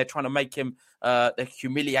one. They're trying to make him, they're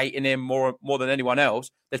humiliating him more than anyone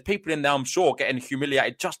else. There's people in there, I'm sure, getting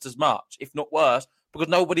humiliated just as much, if not worse, because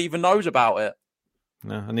nobody even knows about it.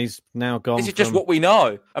 No, and he's now gone. This is just what we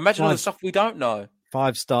know. Imagine all the stuff we don't know.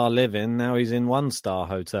 5-star living, now he's in 1-star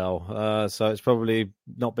hotel. So it's probably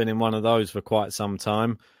not been in one of those for quite some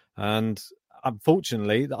time. And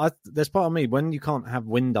unfortunately, there's part of me, when you can't have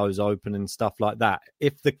windows open and stuff like that,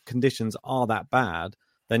 if the conditions are that bad,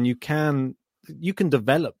 then you can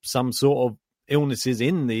develop some sort of illnesses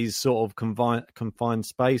in these sort of confined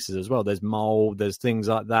spaces as well. There's mold, there's things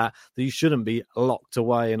like that you shouldn't be locked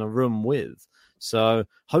away in a room with. So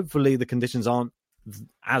hopefully the conditions aren't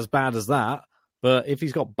as bad as that. But if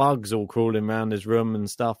he's got bugs all crawling around his room and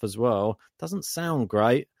stuff as well, doesn't sound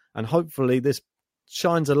great. And hopefully this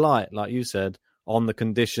shines a light, like you said, on the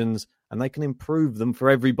conditions, and they can improve them for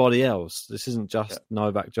everybody else. This isn't just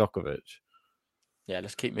Novak Djokovic. Yeah,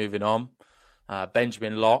 let's keep moving on.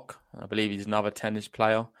 Benjamin Locke, I believe he's another tennis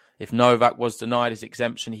player. If Novak was denied his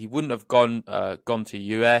exemption, he wouldn't have gone to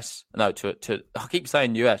US. No, to I keep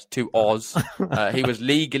saying US, to Oz. He was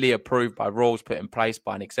legally approved by rules put in place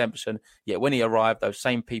by an exemption. Yet when he arrived, those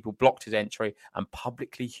same people blocked his entry and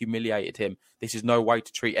publicly humiliated him. This is no way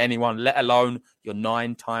to treat anyone, let alone your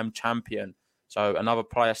 9-time champion. So another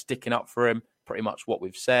player sticking up for him, pretty much what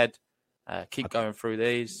we've said. Keep going through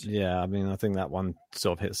these. Yeah, I mean, I think that one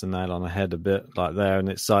sort of hits the nail on the head a bit like there. And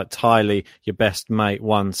it's like Tylee, your best mate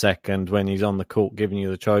 1 second when he's on the court giving you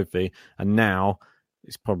the trophy. And now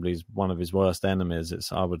it's probably one of his worst enemies,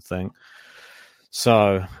 I would think.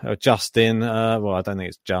 So Justin, well, I don't think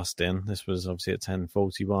it's Justin. This was obviously at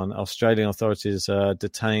 10:41. Australian authorities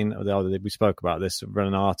detain, we spoke about this,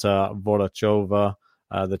 Renata Vorachova,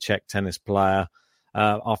 the Czech tennis player,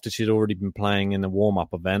 after she'd already been playing in a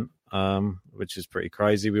warm-up event. Which is pretty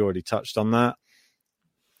crazy. We already touched on that.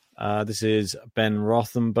 This is Ben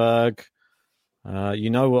Rothenberg. You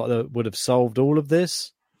know what would have solved all of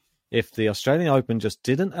this? If the Australian Open just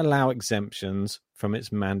didn't allow exemptions from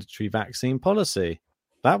its mandatory vaccine policy.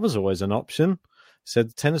 That was always an option.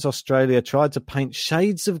 Said Tennis Australia tried to paint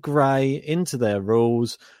shades of grey into their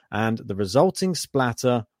rules, and the resulting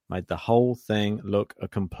splatter made the whole thing look a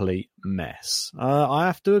complete mess. I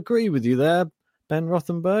have to agree with you there, Ben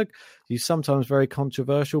Rothenberg. He's sometimes very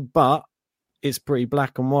controversial, but it's pretty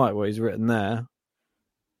black and white what he's written there.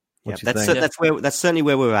 What do you think? That's certainly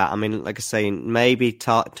where we're at. I mean, like I say, maybe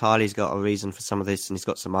Tyler's got a reason for some of this, and he's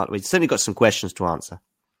certainly got some questions to answer.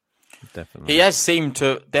 Definitely. He has seemed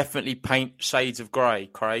to definitely paint shades of grey,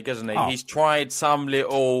 Craig, hasn't he? He's tried some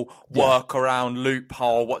little workaround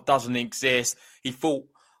loophole, what doesn't exist. He thought,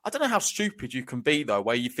 I don't know how stupid you can be, though,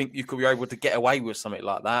 where you think you could be able to get away with something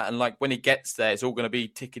like that. And like when he gets there, it's all going to be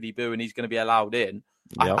tickety-boo and he's going to be allowed in.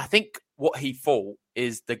 Yep. I think what he thought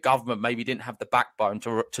is the government maybe didn't have the backbone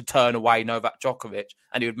to turn away Novak Djokovic,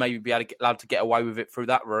 and he would maybe be allowed to get away with it through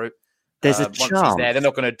that route. There's a once chance. He's there, they're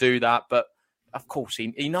not going to do that, but of course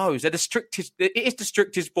he knows. They're the strictest. It is the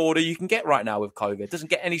strictest border you can get right now with COVID. It doesn't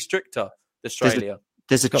get any stricter, Australia.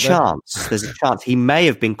 There's a chance. There's a chance he may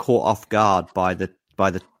have been caught off guard by the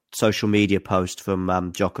social media post from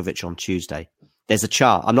Djokovic on Tuesday. There's a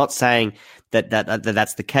chance. I'm not saying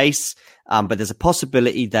that's the case, but there's a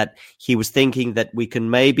possibility that he was thinking that we can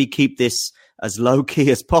maybe keep this as low key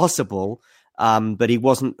as possible, but he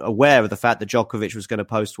wasn't aware of the fact that Djokovic was going to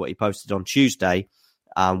post what he posted on Tuesday,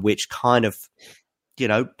 which kind of,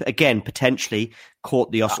 again, potentially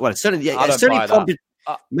caught the well. Certainly prompted.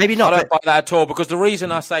 Maybe not. I don't buy that at all, because the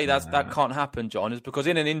reason I say that can't happen, John, is because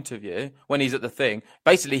in an interview when he's at the thing,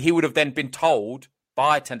 basically he would have then been told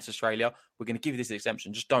by Tennis Australia, we're going to give you this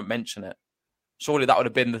exemption, just don't mention it. Surely that would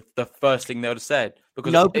have been the first thing they would have said,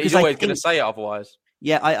 because he's always going to say it otherwise.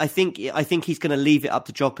 Yeah, I think he's going to leave it up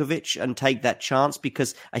to Djokovic and take that chance,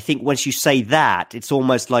 because I think once you say that, it's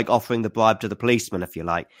almost like offering the bribe to the policeman, if you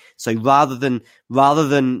like. So rather than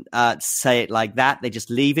say it like that, they just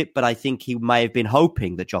leave it. But I think he may have been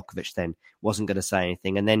hoping that Djokovic then wasn't going to say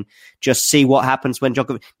anything, and then just see what happens when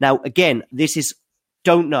Djokovic. Now, again, this is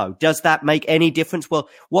don't know. Does that make any difference? Well,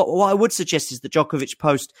 what I would suggest is the Djokovic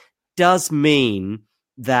post does mean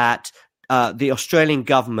that the Australian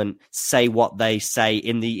government say what they say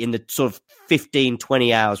in the sort of 15,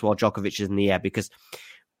 20 hours while Djokovic is in the air, because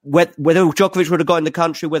whether Djokovic would have got in the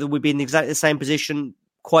country, whether we'd be in exactly the same position,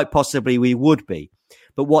 quite possibly we would be.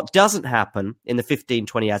 But what doesn't happen in the 15,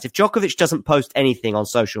 20 hours, if Djokovic doesn't post anything on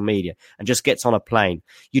social media and just gets on a plane,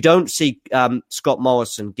 you don't see Scott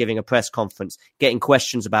Morrison giving a press conference, getting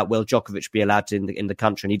questions about will Djokovic be allowed to in the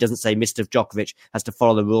country, and he doesn't say Mr. Djokovic has to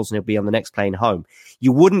follow the rules and he'll be on the next plane home.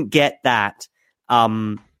 You wouldn't get that,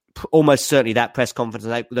 almost certainly that press conference,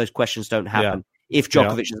 and those questions don't happen if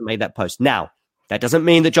Djokovic hasn't made that post. Now, that doesn't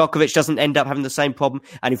mean that Djokovic doesn't end up having the same problem.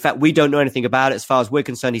 And in fact, we don't know anything about it. As far as we're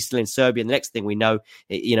concerned, he's still in Serbia. And the next thing we know,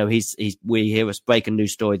 we hear a breaking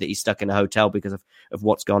news story that he's stuck in a hotel because of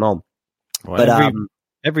what's gone on. Well, but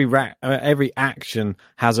every action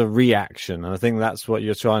has a reaction. And I think that's what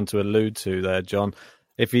you're trying to allude to there, John.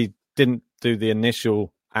 If he didn't do the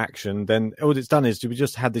initial action, then all it's done is we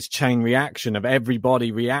just had this chain reaction of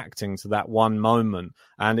everybody reacting to that one moment,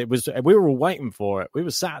 and we were all waiting for it. We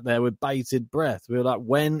were sat there with bated breath. We were like,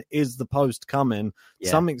 when is the post coming?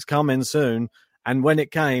 Something's coming soon. And when it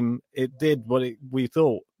came, it did what we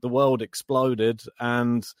thought. The world exploded,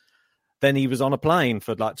 and then he was on a plane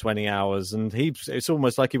for like 20 hours, and it's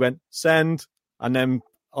almost like he went send and then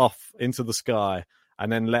off into the sky, and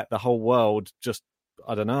then let the whole world just,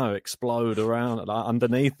 I don't know, explode around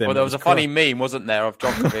underneath him. Well, there was a funny meme, wasn't there, of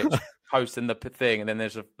Djokovic posting the thing, and then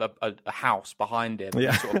there's a house behind him,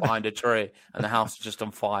 sort of behind a tree, and the house is just on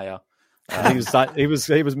fire. He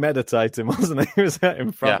was meditating, wasn't he? He was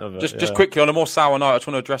in front of it. Just quickly, on a more sour note, I just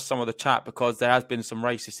want to address some of the chat, because there has been some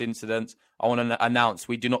racist incidents. I want to announce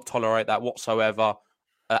we do not tolerate that whatsoever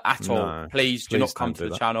at all. No, please do not come to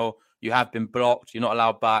the channel. You have been blocked. You're not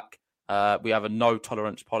allowed back. We have a no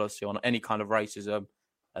tolerance policy on any kind of racism,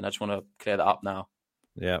 and I just want to clear that up now.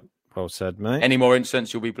 Yeah, well said, mate. Any more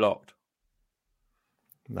incidents, you'll be blocked.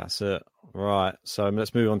 That's it. Right, so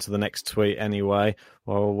let's move on to the next tweet anyway,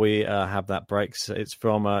 while we have that break. It's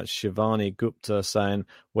from Shivani Gupta saying,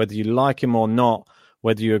 whether you like him or not,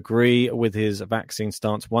 whether you agree with his vaccine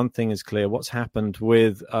stance, one thing is clear. What's happened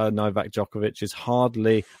with Novak Djokovic is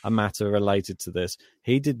hardly a matter related to this.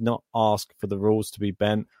 He did not ask for the rules to be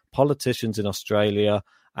bent. Politicians in Australia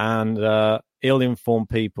and ill-informed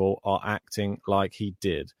people are acting like he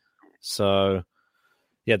did. So,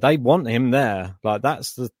 yeah, they want him there. Like,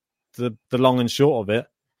 that's the long and short of it.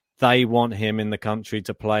 They want him in the country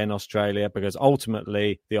to play in Australia, because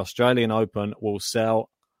ultimately the Australian Open will sell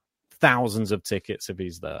thousands of tickets if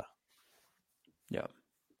he's there. Yeah.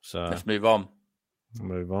 So let's move on.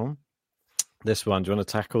 This one, do you want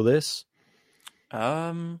to tackle this?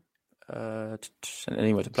 Send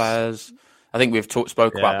anywhere to players. I think we've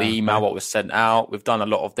spoke about the email, what was sent out. We've done a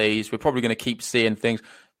lot of these. We're probably going to keep seeing things.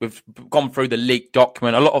 We've gone through the leaked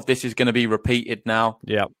document. A lot of this is going to be repeated now.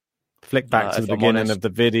 Yeah. Flick back to the beginning of the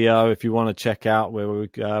video if you want to check out where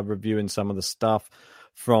we're reviewing some of the stuff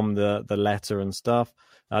from the letter and stuff.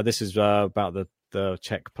 This is about the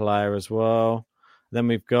Czech player as well. Then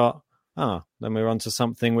we've got, then we're on to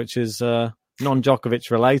something which is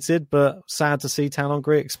non-Djokovic related, but sad to see Talon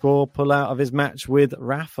Griekspoor pull out of his match with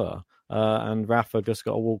Rafa. And Rafa just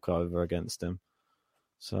got a walkover against him.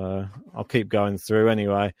 So I'll keep going through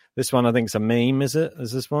anyway. This one I think is a meme, is it?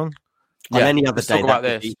 Is this one? On any other day,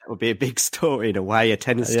 that would be a big story in a way, a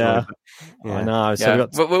tennis story. Yeah. I know. So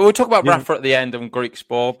we'll talk about Rafa at the end and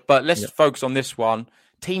Griekspoor, but let's focus on this one.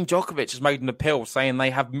 Team Djokovic has made an appeal saying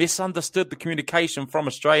they have misunderstood the communication from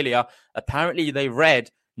Australia. Apparently, they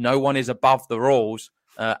read no one is above the rules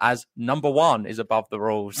as number one is above the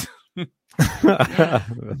rules.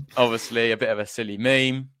 Obviously, a bit of a silly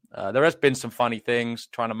meme. There has been some funny things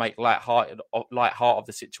trying to make light heart of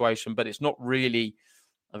the situation, but it's not really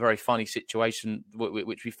a very funny situation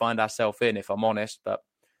which we find ourselves in, if I'm honest. But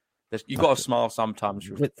you've got to smile sometimes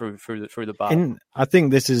through the bar. I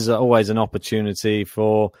think this is always an opportunity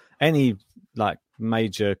for any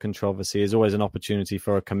major controversy. Is always an opportunity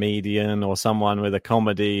for a comedian or someone with a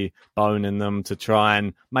comedy bone in them to try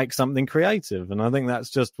and make something creative. And I think that's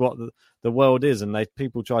just what the world is. And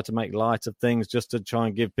people try to make light of things just to try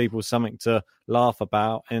and give people something to laugh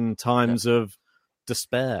about in times of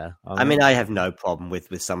despair. I mean, I have no problem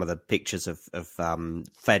with some of the pictures of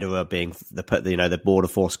Federer being the border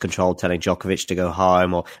force control telling Djokovic to go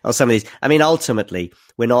home or some of these. I mean, ultimately,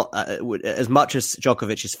 we're not as much as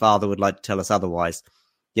Djokovic's father would like to tell us otherwise.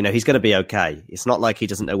 He's going to be okay. It's not like he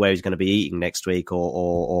doesn't know where he's going to be eating next week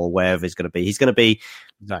or wherever he's going to be. He's going to be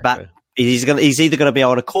back. He's either going to be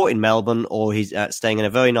on a court in Melbourne or he's staying in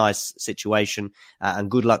a very nice situation. And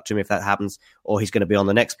good luck to him if that happens. Or he's going to be on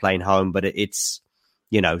the next plane home. But it's.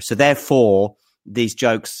 So therefore, these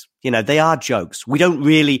jokes, they are jokes. We don't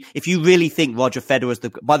really, if you really think Roger Federer is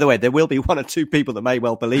by the way, there will be one or two people that may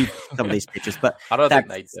well believe some of these pictures, but I don't think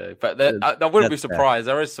they do. But I wouldn't be surprised.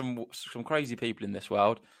 There is some crazy people in this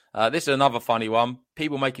world. This is another funny one.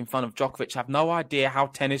 People making fun of Djokovic have no idea how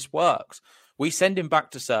tennis works. We send him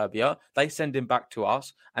back to Serbia, they send him back to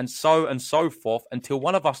us, and so forth until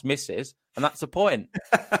one of us misses, and that's the point.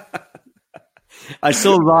 I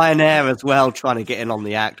saw Ryanair as well trying to get in on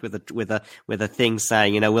the act with a thing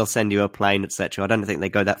saying, we'll send you a plane, etc. I don't think they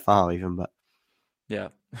go that far even, but yeah.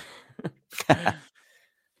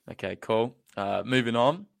 Okay, cool. Moving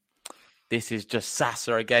on. This is just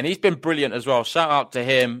Sasa again. He's been brilliant as well. Shout out to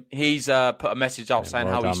him. He's put a message out saying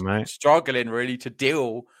how he's struggling really to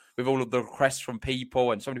deal with all of the requests from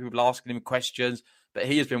people and so many people asking him questions. But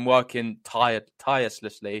he has been working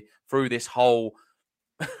tirelessly through this whole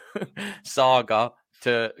saga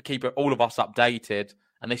to keep all of us updated.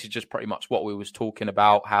 And this is just pretty much what we was talking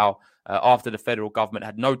about, how after the federal government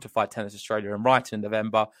had notified Tennis Australia in writing in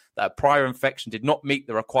November that a prior infection did not meet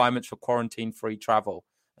the requirements for quarantine-free travel.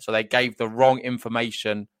 So they gave the wrong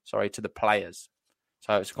information, to the players.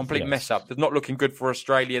 So it's a complete mess up. It's not looking good for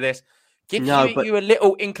Australia, this. Gives you a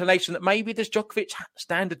little inclination that maybe does Djokovic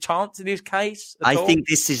stand a chance in his case? I think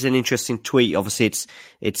this is an interesting tweet. Obviously,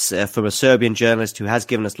 it's from a Serbian journalist who has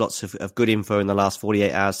given us lots of good info in the last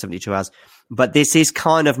 48 hours, 72 hours. But this is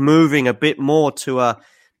kind of moving a bit more to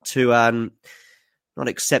not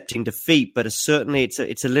accepting defeat, but certainly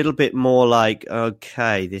it's a little bit more like,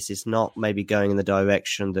 okay, this is not maybe going in the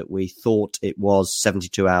direction that we thought it was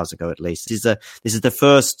 72 hours ago, at least. This is the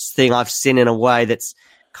first thing I've seen in a way that's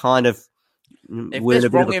kind of. If there's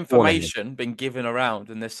wrong information been given around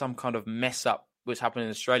and there's some kind of mess up which happened in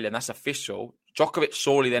Australia and that's official, Djokovic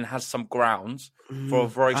surely then has some grounds for a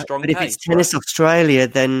very strong case. But if it's Tennis Australia,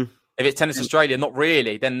 then... If it's Tennis Australia, not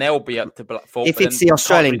really, then they'll be up to fault. If it's the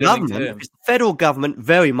Australian government, if it's the federal government,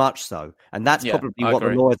 very much so. And that's probably what the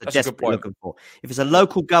lawyers are desperately looking for. If it's a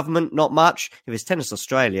local government, not much. If it's Tennis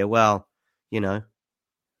Australia, well,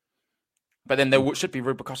 But then there should be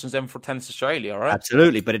repercussions then for Tennis Australia, right?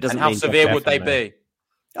 Absolutely, but it doesn't. And how severe would they be?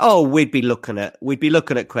 Oh, we'd be looking at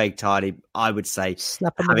Craig Tiley, I would say,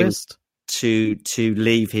 having to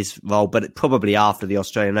leave his role, but probably after the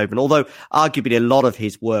Australian Open. Although arguably a lot of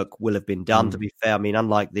his work will have been done. To be fair, I mean,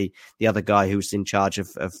 unlike the other guy who's in charge of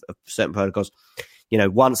certain protocols,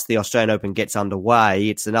 once the Australian Open gets underway,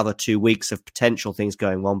 it's another 2 weeks of potential things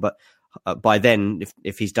going on, but. By then,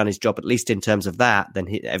 if he's done his job, at least in terms of that, then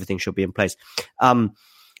everything should be in place.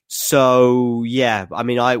 So yeah, I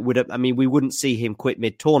mean, we wouldn't see him quit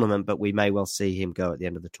mid-tournament, but we may well see him go at the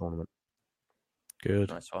end of the tournament. Good,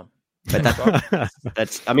 nice one. But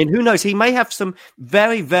that's. I mean, who knows? He may have some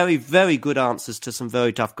very, very, very good answers to some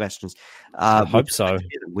very tough questions. I hope so.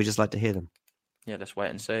 We just like to hear them. Yeah, let's wait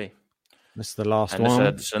and see. That's the last and one.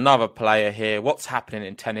 There's another player here. What's happening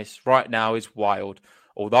in tennis right now is wild.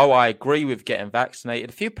 Although I agree with getting vaccinated,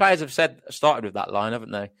 a few players have started with that line,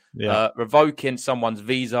 haven't they? Yeah. Revoking someone's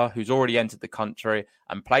visa who's already entered the country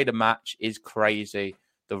and played a match is crazy.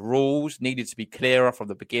 The rules needed to be clearer from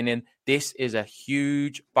the beginning. This is a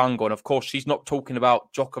huge bungle. And of course, she's not talking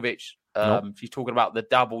about Djokovic. Nope. She's talking about the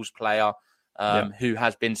doubles player who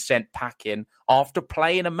has been sent packing after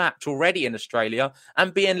playing a match already in Australia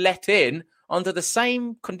and being let in under the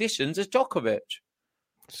same conditions as Djokovic.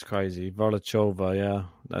 It's crazy. Volachova, yeah.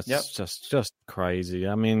 That's just crazy.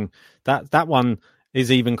 I mean, that one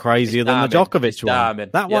is even crazier than the Djokovic one.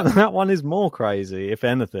 That one is more crazy, if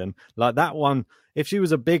anything. Like that one, if she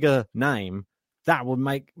was a bigger name, that would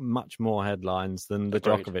make much more headlines than the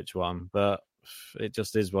Djokovic one. But it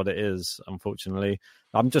just is what it is, unfortunately.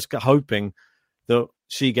 I'm just hoping that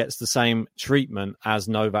she gets the same treatment as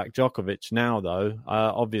Novak Djokovic now, though.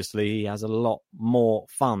 Obviously, he has a lot more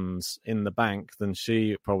funds in the bank than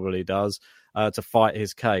she probably does to fight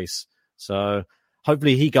his case. So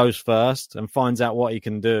hopefully he goes first and finds out what he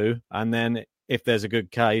can do. And then if there's a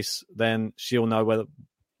good case, then she'll know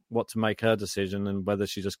what to make her decision and whether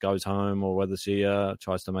she just goes home or whether she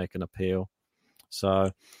tries to make an appeal.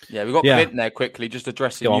 So, yeah, we've got Clint there quickly, just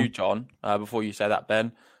addressing you, John, before you say that,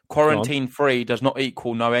 Ben. Quarantine free does not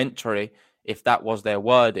equal no entry. If that was their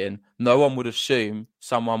wording, no one would assume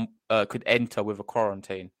someone could enter with a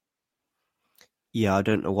quarantine. Yeah, I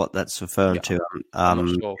don't know what that's referring to.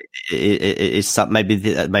 I'm not sure.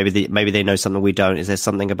 Maybe they know something we don't. Is there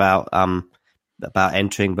something about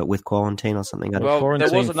entering but with quarantine or something? Well,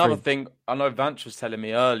 there was another thing. I know Vance was telling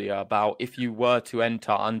me earlier about if you were to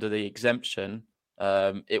enter under the exemption,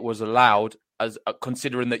 it was allowed as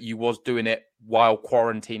considering that you was doing it while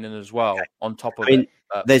quarantining as well. Okay. On top of it,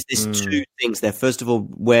 there's two things there. First of all,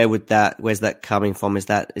 where's that coming from? Is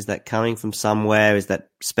that coming from somewhere? Is that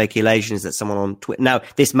speculation? Is that someone on Twitter? Now,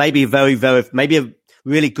 this may be maybe a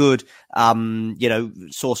really good,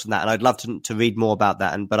 source from that, and I'd love to read more about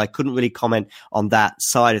that. But I couldn't really comment on that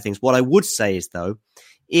side of things. What I would say is, though,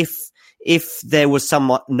 if there was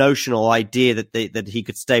some notion or idea that he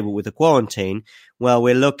could stay with a quarantine, well,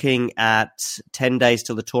 we're looking at 10 days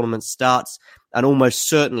till the tournament starts, and almost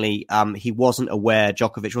certainly Djokovic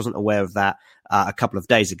wasn't aware of that a couple of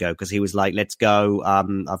days ago because he was like, let's go,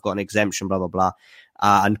 I've got an exemption, blah, blah, blah.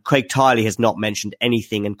 And Craig Tiley has not mentioned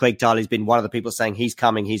anything, and Craig Tiley's been one of the people saying he's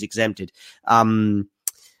coming, he's exempted.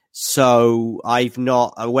 So I'm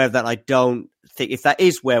not aware of that. I don't think if that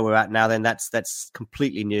is where we're at now, then that's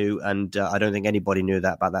completely new, and I don't think anybody knew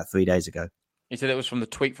about that 3 days ago. He said it was from the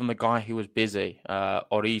tweet from the guy who was busy,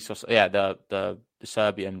 Oris, the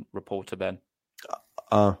Serbian reporter, Ben.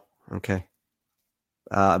 Oh, okay.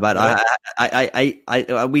 But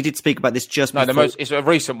we did speak about this just before. It's a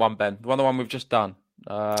recent one, Ben. The one we've just done.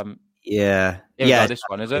 This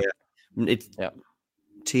one, is it? Yeah.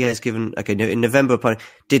 TA has given in November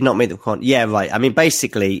did not meet the quant. Yeah, right. I mean,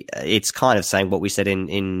 basically, it's kind of saying what we said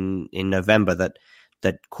in November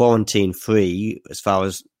that quarantine free as far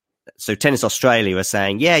as. So Tennis Australia are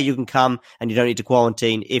saying, yeah, you can come and you don't need to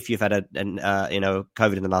quarantine if you've had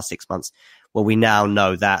COVID in the last 6 months. Well, we now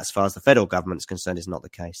know that as far as the federal government is concerned, is not the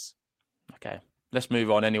case. Okay, let's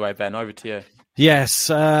move on anyway, Ben. Over to you. Yes,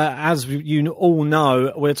 as you all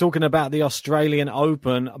know, we're talking about the Australian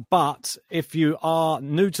Open, but if you are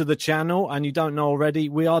new to the channel and you don't know already,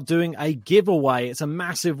 we are doing a giveaway. It's a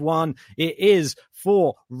massive one. It is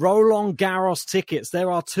for Roland Garros tickets. There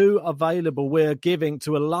are 2 available. We're giving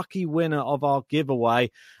to a lucky winner of our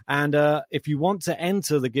giveaway. And if you want to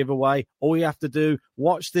enter the giveaway, all you have to do,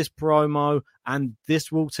 watch this promo, and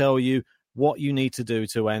this will tell you what you need to do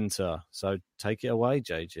to enter. So take it away,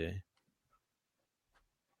 JG.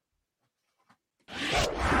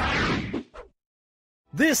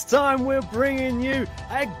 This time we're bringing you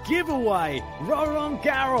a giveaway, Roland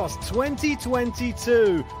Garros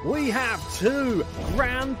 2022. We have 2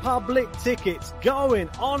 Grand Public tickets going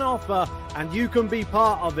on offer, and you can be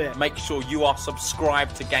part of it. Make sure you are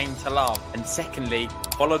subscribed to Game to Love. And secondly,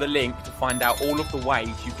 follow the link to find out all of the ways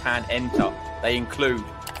you can enter. They include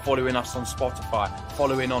following us on Spotify,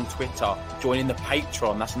 following on Twitter, joining the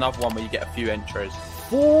Patreon. That's another one where you get a few entries.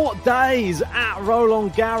 4 days at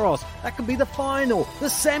Roland Garros. That could be the final, the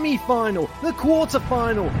semi-final, the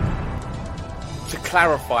quarter-final. To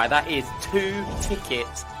clarify, that is 2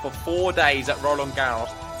 tickets for 4 days at Roland Garros,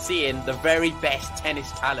 seeing the very best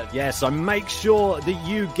tennis talent. Yeah, so make sure that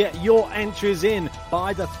you get your entries in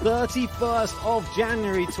by the 31st of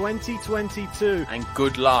January 2022. And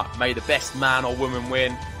good luck. May the best man or woman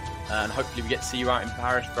win. And hopefully we get to see you out in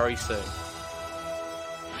Paris very soon.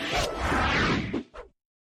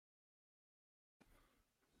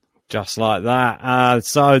 Just like that.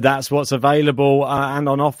 So that's what's available and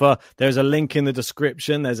on offer. There's a link in the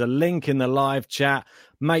description. There's a link in the live chat.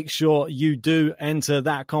 Make sure you do enter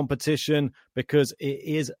that competition because it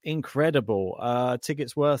is incredible.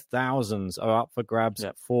 Tickets worth thousands are up for grabs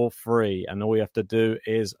for free. And all you have to do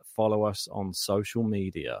is follow us on social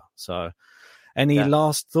media. So any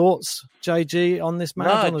last thoughts, JG, on this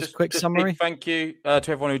match? On this quick summary? Thank you to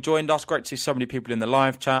everyone who joined us. Great to see so many people in the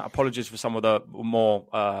live chat. Apologies for some of the more...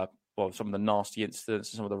 some of the nasty incidents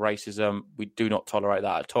and some of the racism. We do not tolerate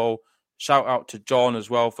that at all. Shout out to John as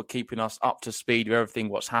well for keeping us up to speed with everything,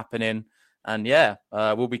 what's happening. And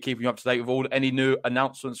we'll be keeping you up to date with any new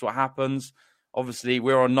announcements, what happens. Obviously,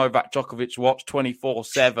 we're on Novak Djokovic watch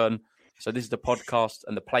 24/7. So this is the podcast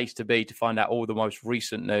and the place to be to find out all the most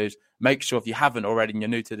recent news. Make sure if you haven't already and you're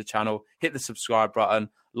new to the channel, hit the subscribe button.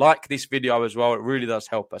 Like this video as well. It really does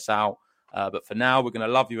help us out. But for now, we're going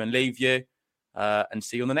to love you and leave you. And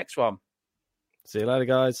see you on the next one. See you later,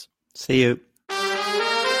 guys. See you.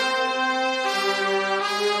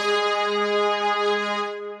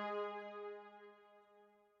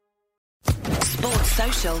 Sports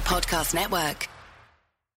Social Podcast Network.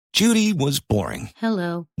 Judy was boring.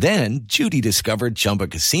 Hello. Then Judy discovered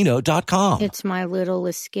ChumbaCasino.com. It's my little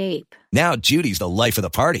escape. Now Judy's the life of the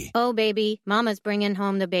party. Oh, baby, mama's bringing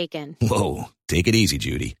home the bacon. Whoa, take it easy,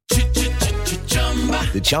 Judy.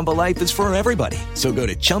 The Chumba life is for everybody. So go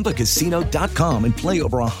to ChumbaCasino.com and play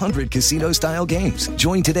over 100 casino-style games.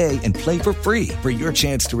 Join today and play for free for your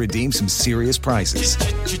chance to redeem some serious prizes.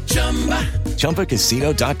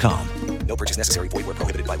 ChumbaCasino.com. No purchase necessary. Void where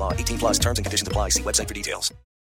prohibited by law. 18+ terms and conditions apply. See website for details.